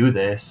could he do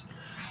this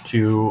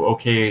to,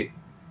 okay,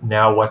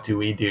 now what do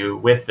we do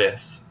with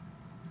this?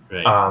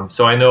 right.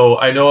 So I know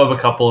of a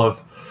couple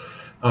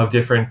of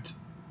different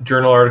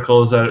journal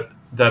articles that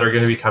are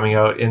going to be coming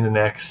out in the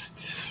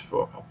next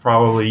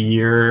probably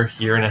year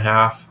and a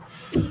half,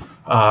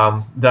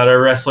 that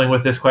are wrestling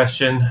with this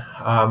question.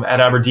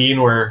 At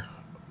Aberdeen, where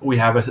we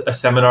have a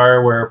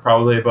seminar where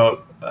probably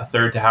about a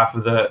third to half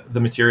of the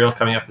material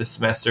coming up this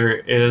semester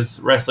is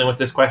wrestling with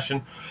this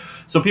question.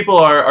 So people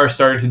are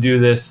starting to do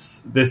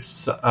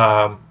this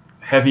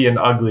heavy and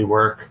ugly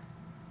work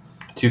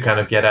to kind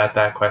of get at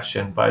that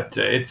question, but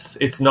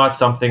it's not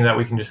something that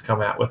we can just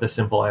come at with a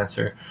simple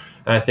answer.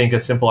 And I think a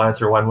simple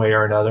answer one way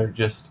or another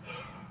just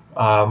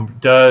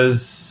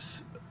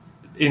does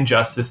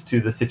injustice to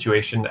the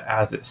situation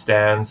as it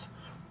stands,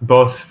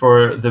 both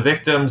for the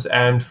victims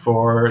and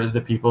for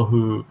the people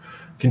who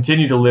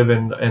continue to live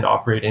and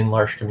operate in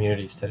large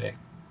communities today.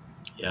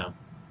 Yeah.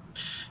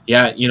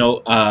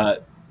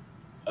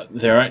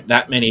 There aren't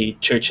that many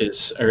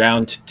churches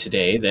around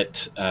today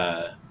that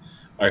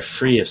are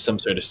free of some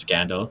sort of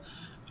scandal,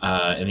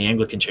 and the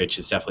Anglican Church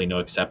is definitely no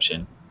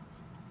exception.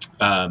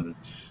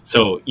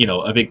 So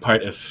a big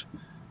part of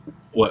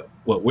what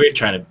we're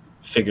trying to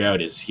figure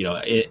out is,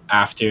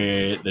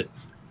 after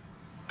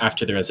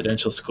the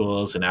residential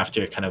schools, and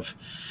after kind of,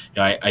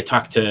 I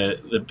talk to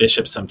the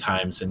bishop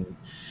sometimes, and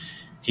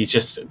he's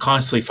just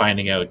constantly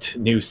finding out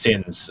new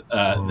sins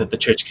that the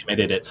church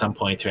committed at some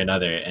point or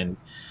another, and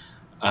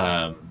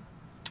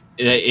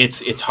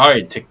it's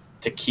hard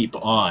to keep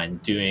on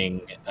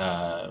doing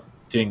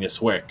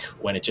this work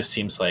when it just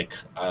seems like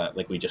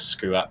we just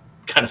screw up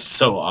kind of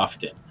so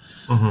often.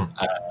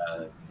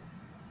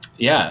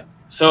 Yeah.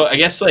 So I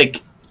guess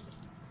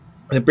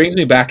it brings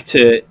me back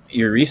to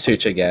your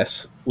research, I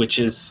guess, which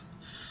is,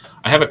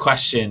 I have a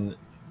question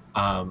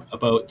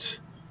about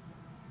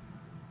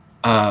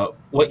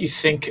what you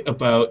think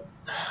about.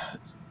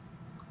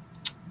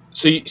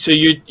 So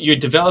you're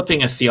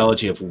developing a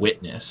theology of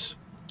witness,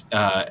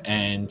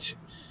 and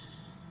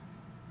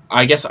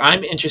I guess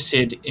I'm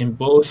interested in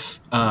both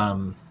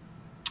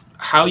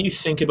how you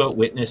think about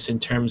witness in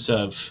terms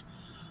of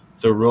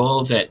the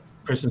role that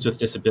persons with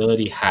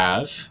disability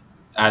have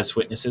as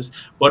witnesses,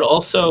 but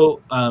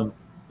also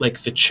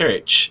the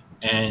church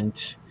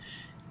and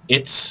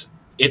its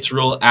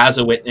role as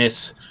a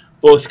witness,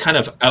 both kind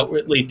of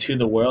outwardly to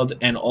the world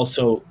and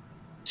also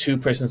to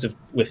persons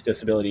with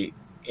disability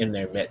in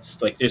their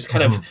midst. Like there's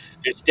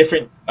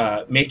different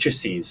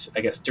matrices,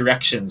 I guess,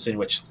 directions in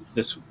which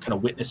this kind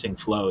of witnessing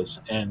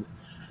flows, and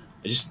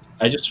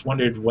I just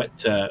wondered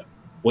what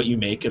you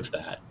make of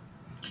that.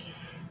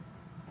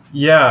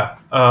 Yeah,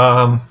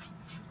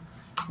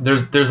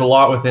 there's a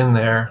lot within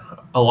there.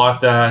 a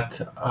lot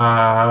that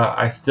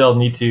I still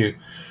need to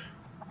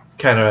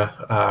kind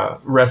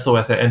of wrestle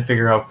with it and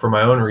figure out for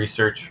my own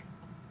research.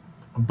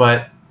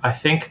 But I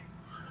think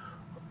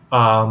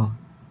um,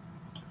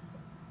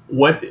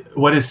 what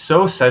is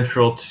so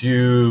central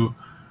to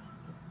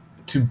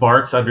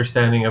Bart's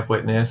understanding of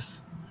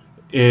witness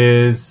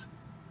is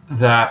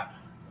that,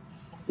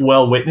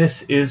 well,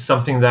 witness is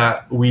something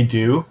that we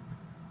do.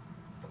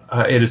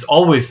 It is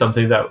always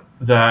something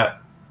that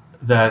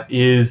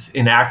is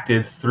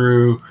enacted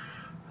through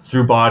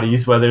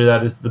bodies, whether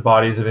that is the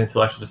bodies of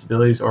intellectual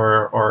disabilities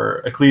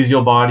or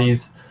ecclesial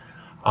bodies.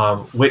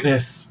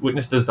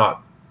 Witness does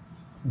not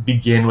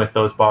begin with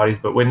those bodies,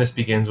 but witness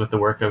begins with the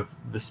work of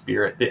the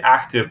Spirit, the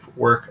active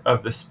work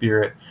of the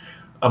Spirit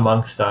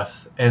amongst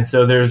us. And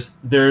so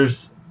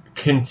there's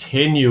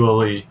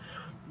continually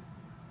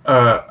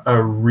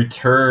a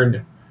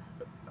return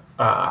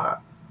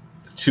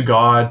to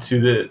God,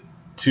 to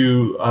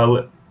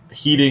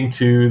heeding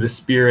to the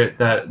Spirit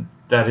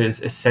that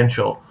is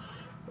essential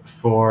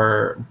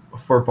for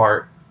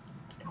Bart.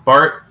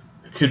 Bart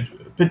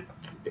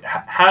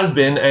has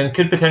been and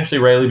could potentially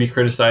rightly be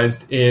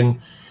criticized in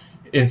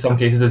some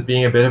cases as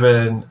being a bit of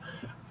an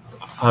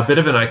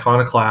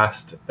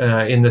iconoclast,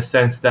 in the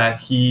sense that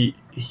he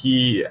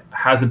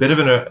has a bit of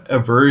an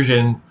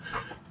aversion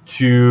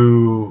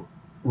to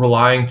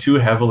relying too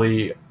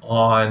heavily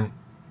on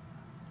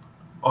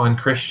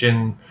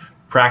Christian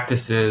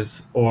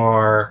practices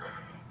or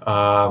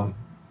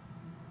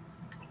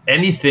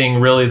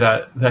anything really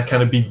that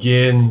kind of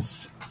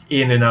begins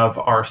in and of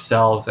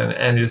ourselves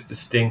and is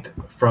distinct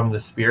from the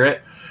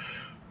Spirit.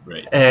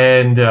 Right.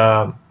 And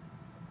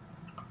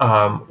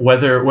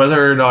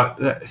whether or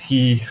not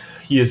he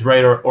is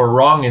right or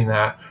wrong in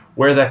that,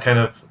 where that kind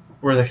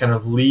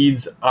of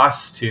leads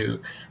us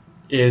to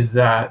is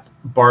that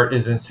Bart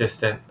is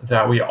insistent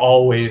that we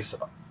always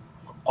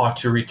ought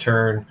to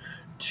return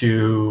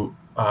to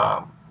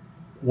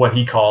what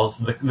he calls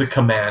the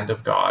command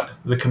of God,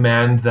 the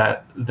command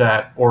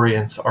that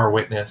orients our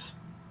witness.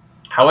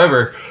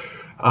 However,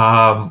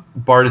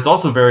 Bart is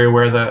also very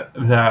aware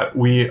that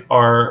we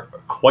are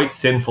quite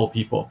sinful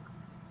people,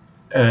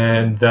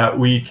 and that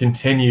we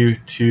continue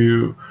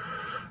to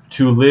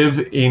live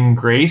in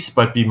grace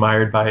but be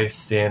mired by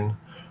sin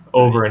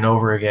over and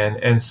over again.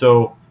 And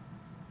so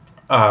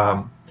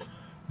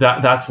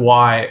that's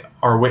why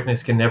our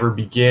witness can never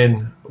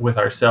begin with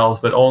ourselves,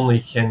 but only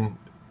can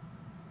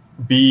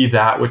be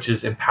that which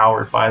is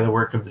empowered by the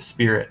work of the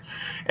Spirit.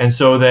 And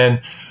so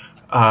then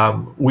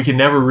we can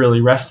never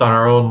really rest on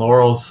our own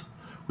laurels.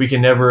 We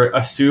can never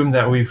assume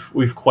that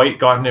we've quite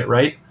gotten it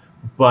right,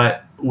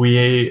 but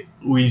we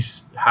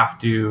have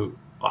to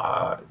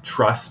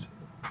trust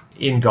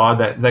in God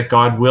that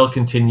God will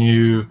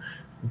continue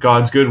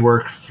God's good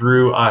work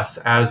through us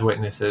as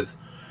witnesses.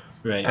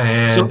 Right.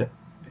 And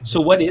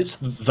so what is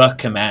the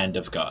command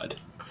of God?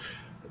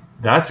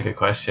 That's a good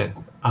question.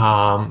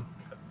 Bart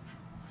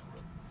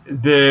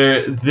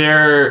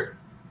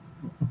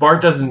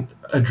doesn't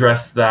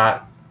address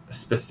that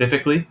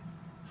specifically.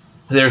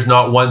 There's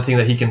not one thing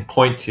that he can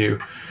point to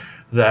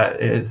that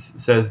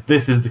says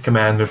this is the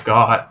command of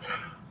God.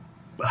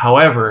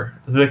 However,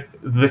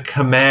 the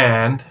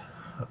command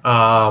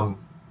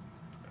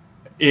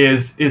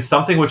is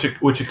something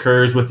which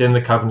occurs within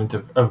the covenant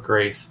of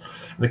grace.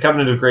 And the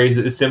covenant of grace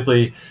is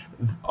simply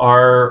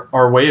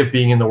our way of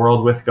being in the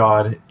world with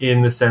God,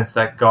 in the sense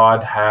that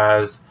God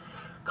has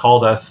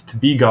called us to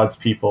be God's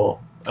people.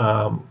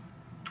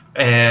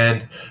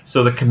 And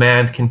so the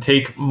command can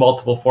take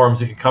multiple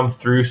forms. It can come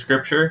through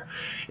Scripture.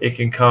 It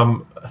can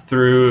come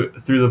through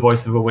the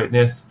voice of a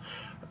witness.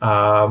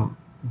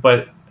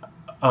 But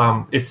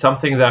it's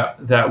something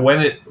that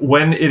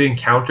when it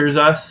encounters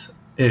us,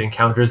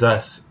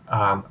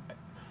 the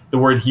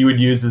word he would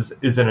use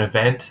is an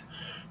event,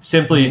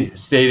 simply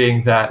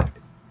stating that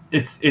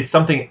it's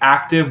something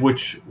active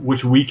which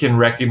we can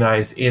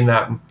recognize in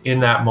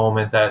that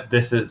moment, that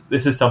this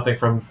is something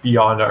from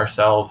beyond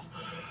ourselves.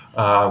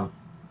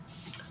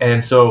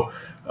 And so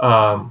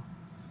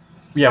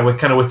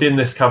within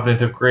this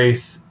covenant of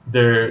grace,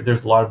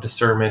 there's a lot of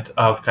discernment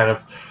of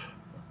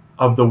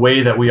the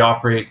way that we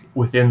operate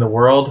within the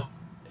world.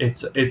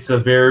 It's a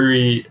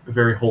very,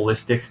 very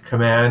holistic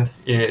command.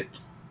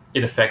 It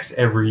affects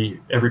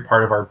every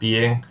part of our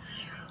being.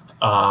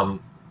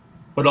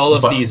 But all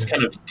of these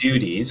kind of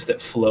duties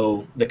that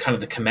flow, the kind of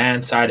the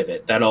command side of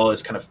it, that all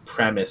is kind of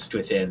premised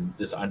within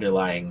this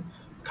underlying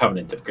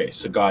covenant of grace.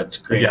 So God's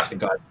grace and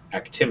God's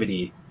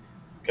activity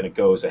kind of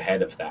goes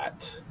ahead of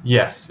that.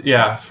 Yes,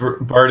 yeah.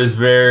 Bart is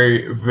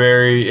very,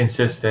 very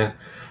insistent,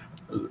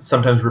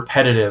 sometimes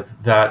repetitive,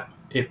 that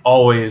it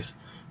always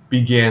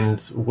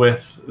begins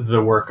with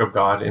the work of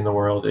God in the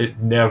world. It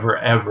never,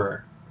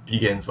 ever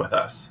begins with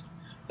us.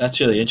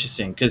 That's really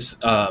interesting, because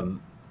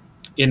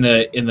in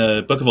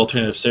the Book of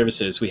Alternative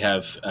Services, we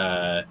have,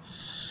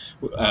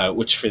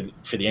 which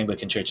for the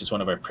Anglican Church is one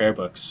of our prayer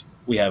books,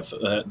 we have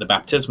the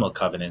baptismal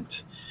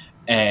covenant,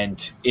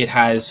 and it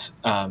has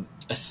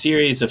a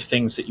series of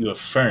things that you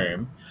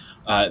affirm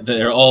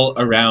that are all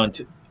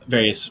around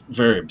various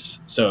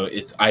verbs. So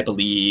it's I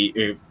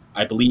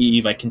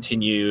believe, I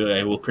continue,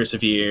 I will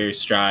persevere,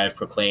 strive,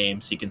 proclaim,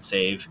 seek, and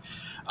save.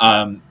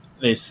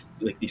 There's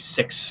like these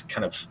 6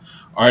 kind of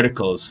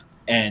articles,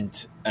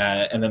 and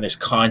then there's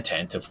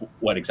content of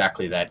what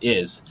exactly that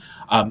is.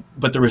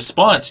 But the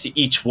response to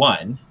each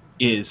one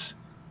is,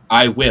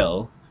 I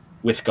will,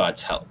 with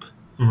God's help.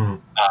 Mm-hmm.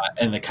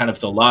 And the kind of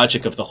the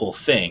logic of the whole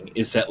thing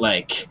is that,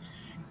 like,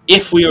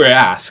 if we were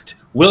asked,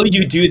 will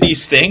you do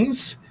these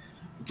things?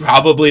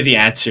 Probably the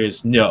answer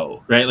is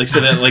no, right? Like, so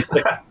that, like,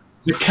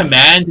 the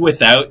command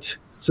without,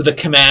 so the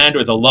command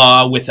or the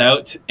law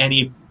without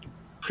any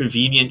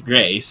prevenient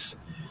grace,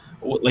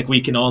 like, we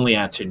can only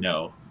answer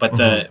no. But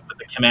the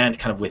command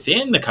kind of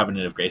within the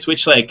covenant of grace,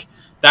 which, like,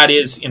 that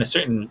is in a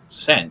certain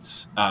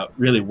sense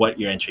really what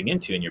you're entering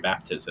into in your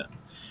baptism.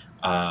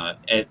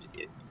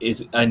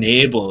 It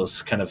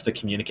enables kind of the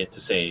communicant to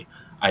say,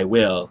 I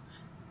will,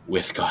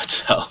 with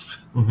God's help.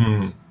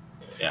 Mm-hmm.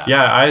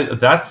 Yeah,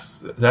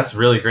 that's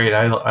really great.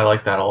 I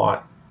like that a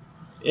lot.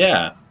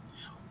 Yeah.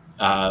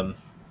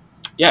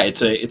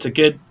 It's a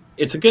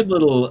good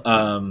little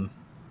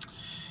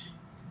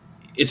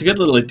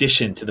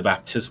addition to the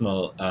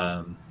baptismal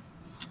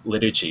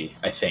liturgy,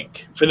 I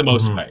think, for the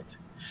most part.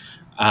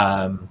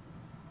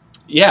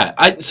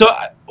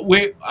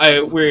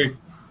 We're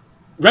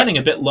running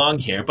a bit long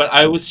here, but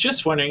I was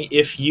just wondering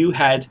if you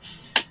had.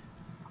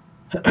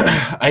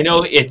 I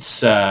know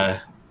it's I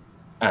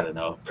don't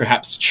know,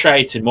 perhaps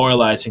trite and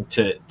moralizing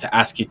to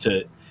ask you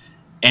to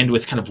end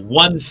with kind of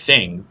one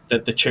thing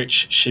that the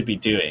church should be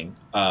doing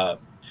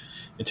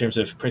in terms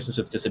of persons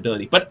with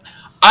disability. But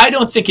I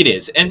don't think it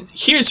is. And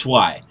here's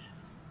why.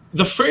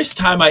 The first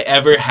time I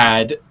ever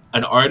had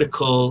an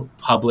article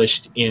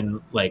published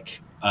in,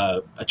 like,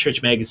 a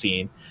church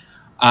magazine,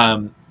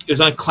 it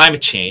was on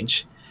climate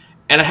change.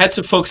 And I had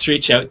some folks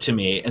reach out to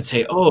me and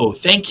say, oh,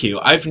 thank you.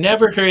 I've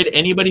never heard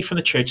anybody from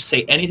the church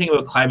say anything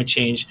about climate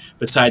change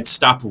besides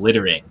stop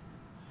littering.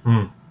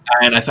 And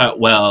I thought,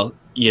 well,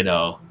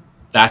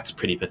 that's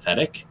pretty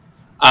pathetic.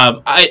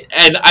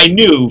 I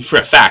knew for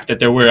a fact that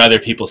there were other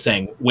people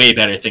saying way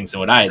better things than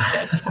what I had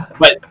said.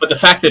 but the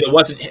fact that it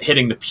wasn't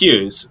hitting the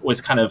pews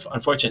was kind of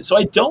unfortunate. So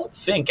I don't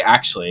think,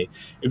 actually,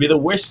 it'd be the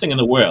worst thing in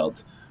the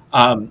world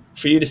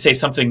for you to say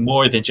something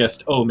more than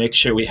just, oh, make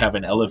sure we have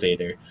an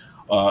elevator.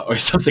 Or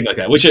something like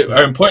that, which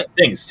are important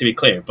things, to be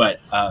clear. But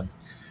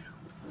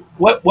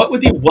what would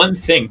be one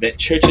thing that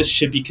churches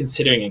should be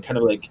considering and kind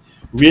of, like,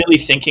 really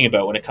thinking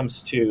about when it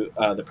comes to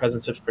the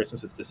presence of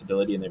persons with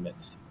disability in their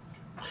midst?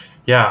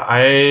 Yeah,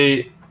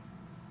 I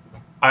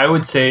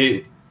would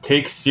say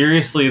take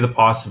seriously the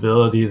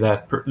possibility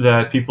that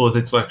people with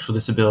intellectual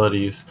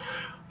disabilities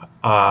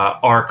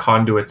are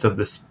conduits of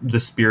the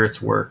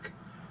Spirit's work,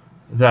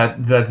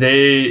 that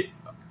they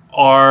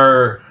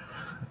are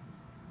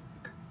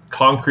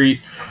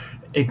concrete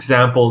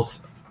examples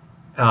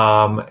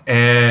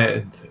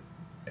and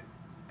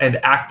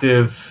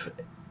active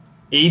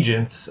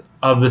agents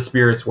of the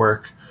Spirit's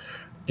work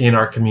in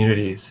our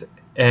communities.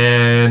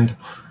 And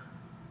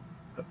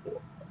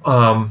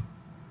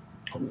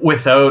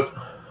without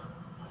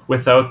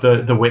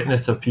the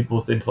witness of people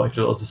with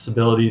intellectual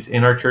disabilities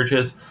in our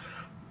churches,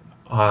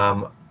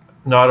 not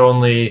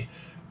only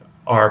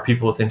are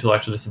people with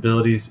intellectual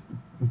disabilities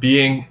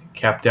being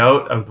kept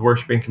out of the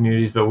worshiping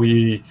communities, but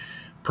we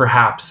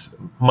perhaps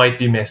might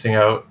be missing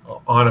out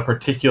on a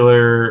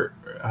particular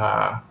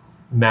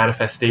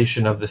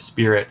manifestation of the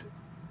Spirit,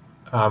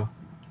 to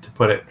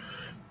put it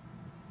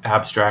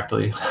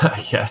abstractly,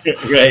 I guess.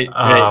 Right.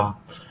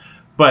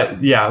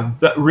 But yeah,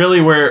 that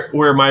really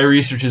where my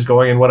research is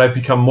going, and what I've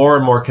become more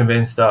and more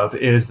convinced of,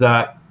 is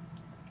that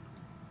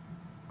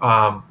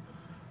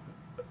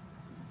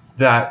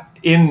that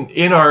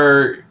in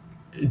our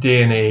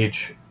day and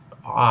age,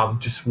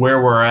 just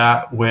where we're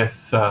at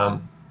with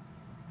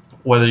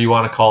whether you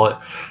want to call it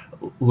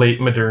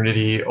late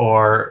modernity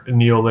or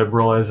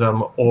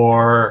neoliberalism,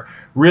 or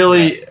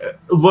really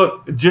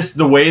look just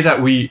the way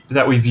that we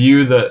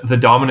view the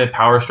dominant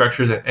power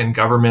structures and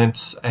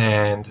governments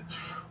and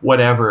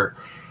whatever,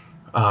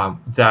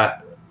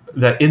 that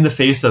in the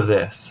face of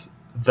this,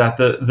 that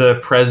the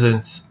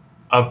presence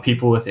of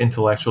people with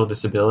intellectual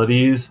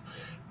disabilities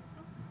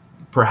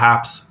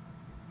perhaps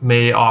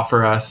may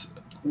offer us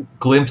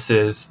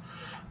glimpses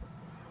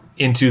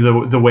into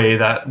the way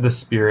that the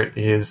Spirit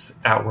is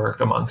at work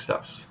amongst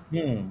us.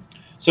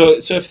 So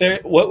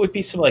if what would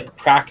be some, like,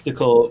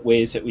 practical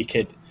ways that we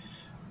could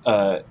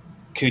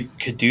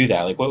do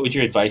that? Like, what would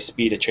your advice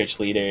be to church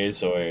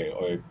leaders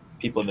or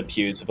people in the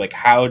pews of, like,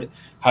 how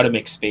to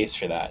make space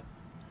for that?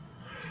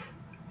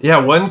 Yeah,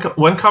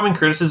 one common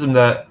criticism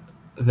that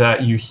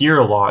you hear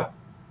a lot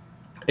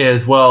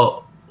is,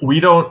 well,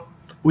 we don't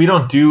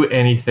do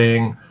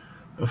anything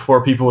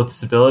for people with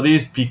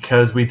disabilities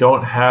because we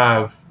don't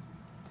have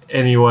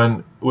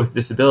anyone with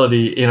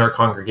disability in our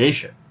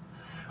congregation.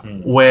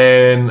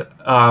 When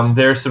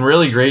there's some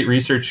really great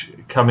research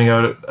coming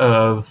out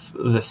of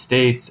the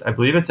States, I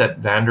believe it's at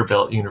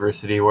Vanderbilt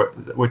University,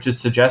 which is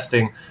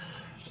suggesting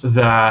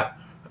that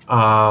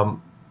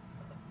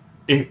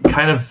it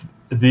kind of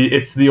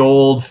it's the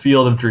old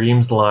Field of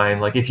Dreams line,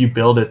 like if you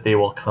build it, they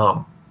will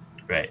come.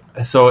 Right.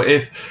 So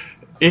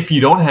if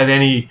you don't have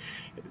any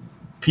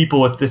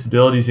people with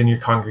disabilities in your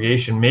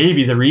congregation,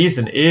 maybe the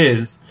reason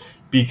is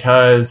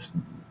because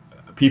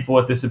people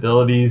with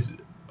disabilities,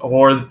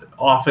 or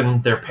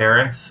often their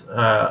parents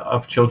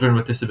of children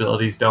with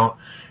disabilities, don't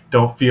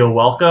feel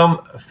welcome,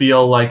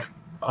 feel like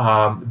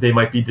they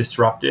might be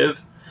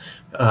disruptive.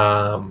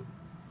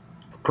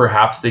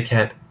 Perhaps they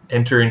can't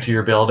enter into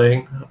your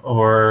building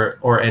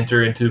or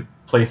enter into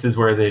places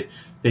where they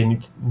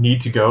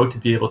need to go to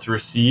be able to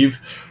receive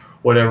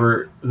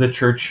whatever the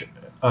church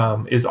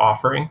is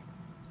offering.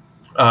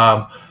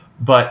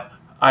 But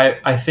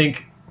I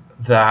think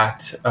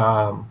that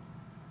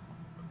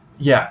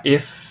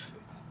if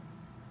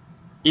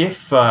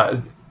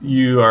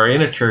you are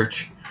in a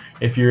church,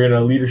 if you're in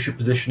a leadership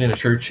position in a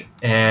church,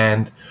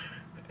 and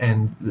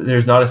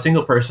there's not a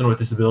single person with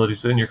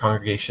disabilities within your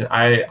congregation,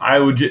 I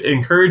would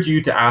encourage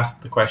you to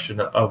ask the question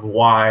of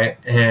why,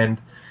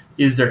 and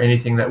is there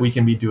anything that we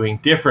can be doing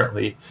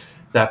differently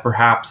that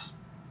perhaps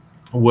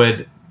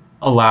would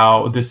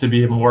allow this to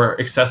be a more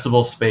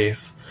accessible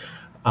space,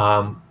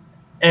 and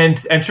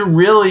to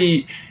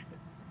really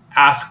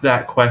ask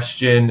that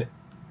question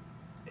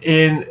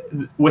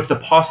with the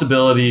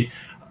possibility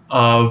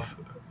of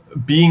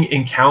being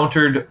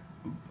encountered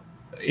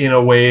in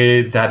a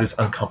way that is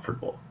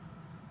uncomfortable.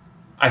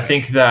 I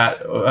think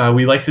that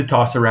we like to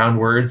toss around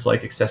words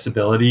like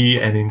accessibility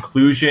and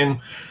inclusion,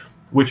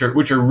 which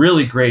are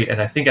really great,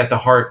 and I think at the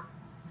heart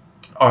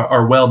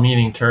are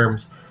well-meaning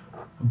terms,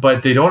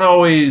 but they don't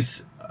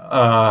always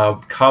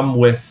come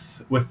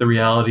with the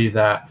reality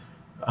that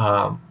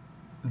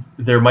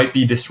there might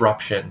be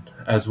disruption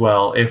as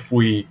well if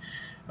we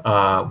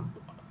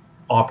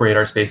operate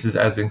our spaces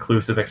as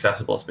inclusive,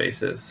 accessible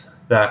spaces.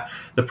 That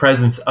the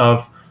presence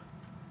of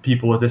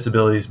people with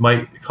disabilities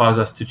might cause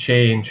us to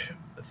change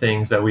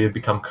things that we have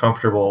become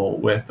comfortable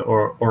with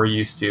or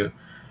used to,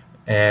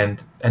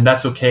 and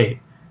that's okay.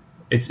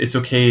 It's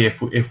okay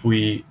if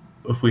we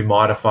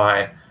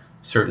modify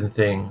certain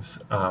things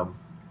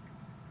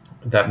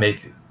that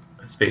make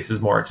spaces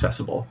more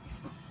accessible.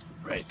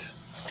 Right.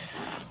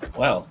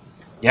 Well,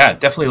 yeah,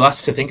 definitely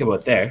lots to think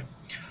about there.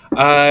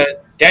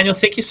 Daniel,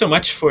 thank you so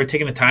much for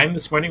taking the time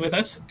this morning with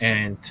us,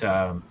 and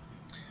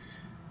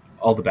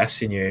all the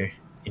best in your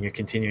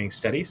continuing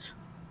studies.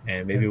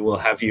 And maybe we'll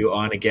have you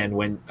on again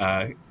when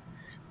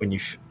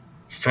you've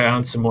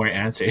found some more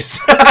answers.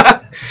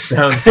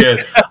 Sounds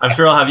good. I'm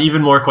sure I'll have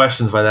even more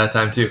questions by that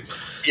time too.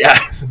 Yeah,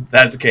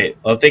 that's great.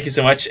 Well, thank you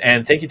so much,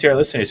 and thank you to our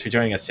listeners for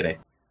joining us today.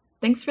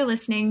 Thanks for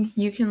listening.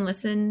 You can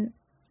listen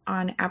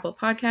on Apple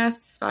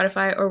Podcasts,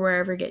 Spotify, or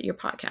wherever you get your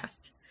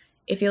podcasts.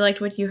 If you liked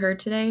what you heard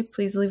today,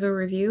 please leave a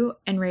review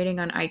and rating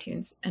on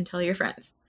iTunes and tell your friends.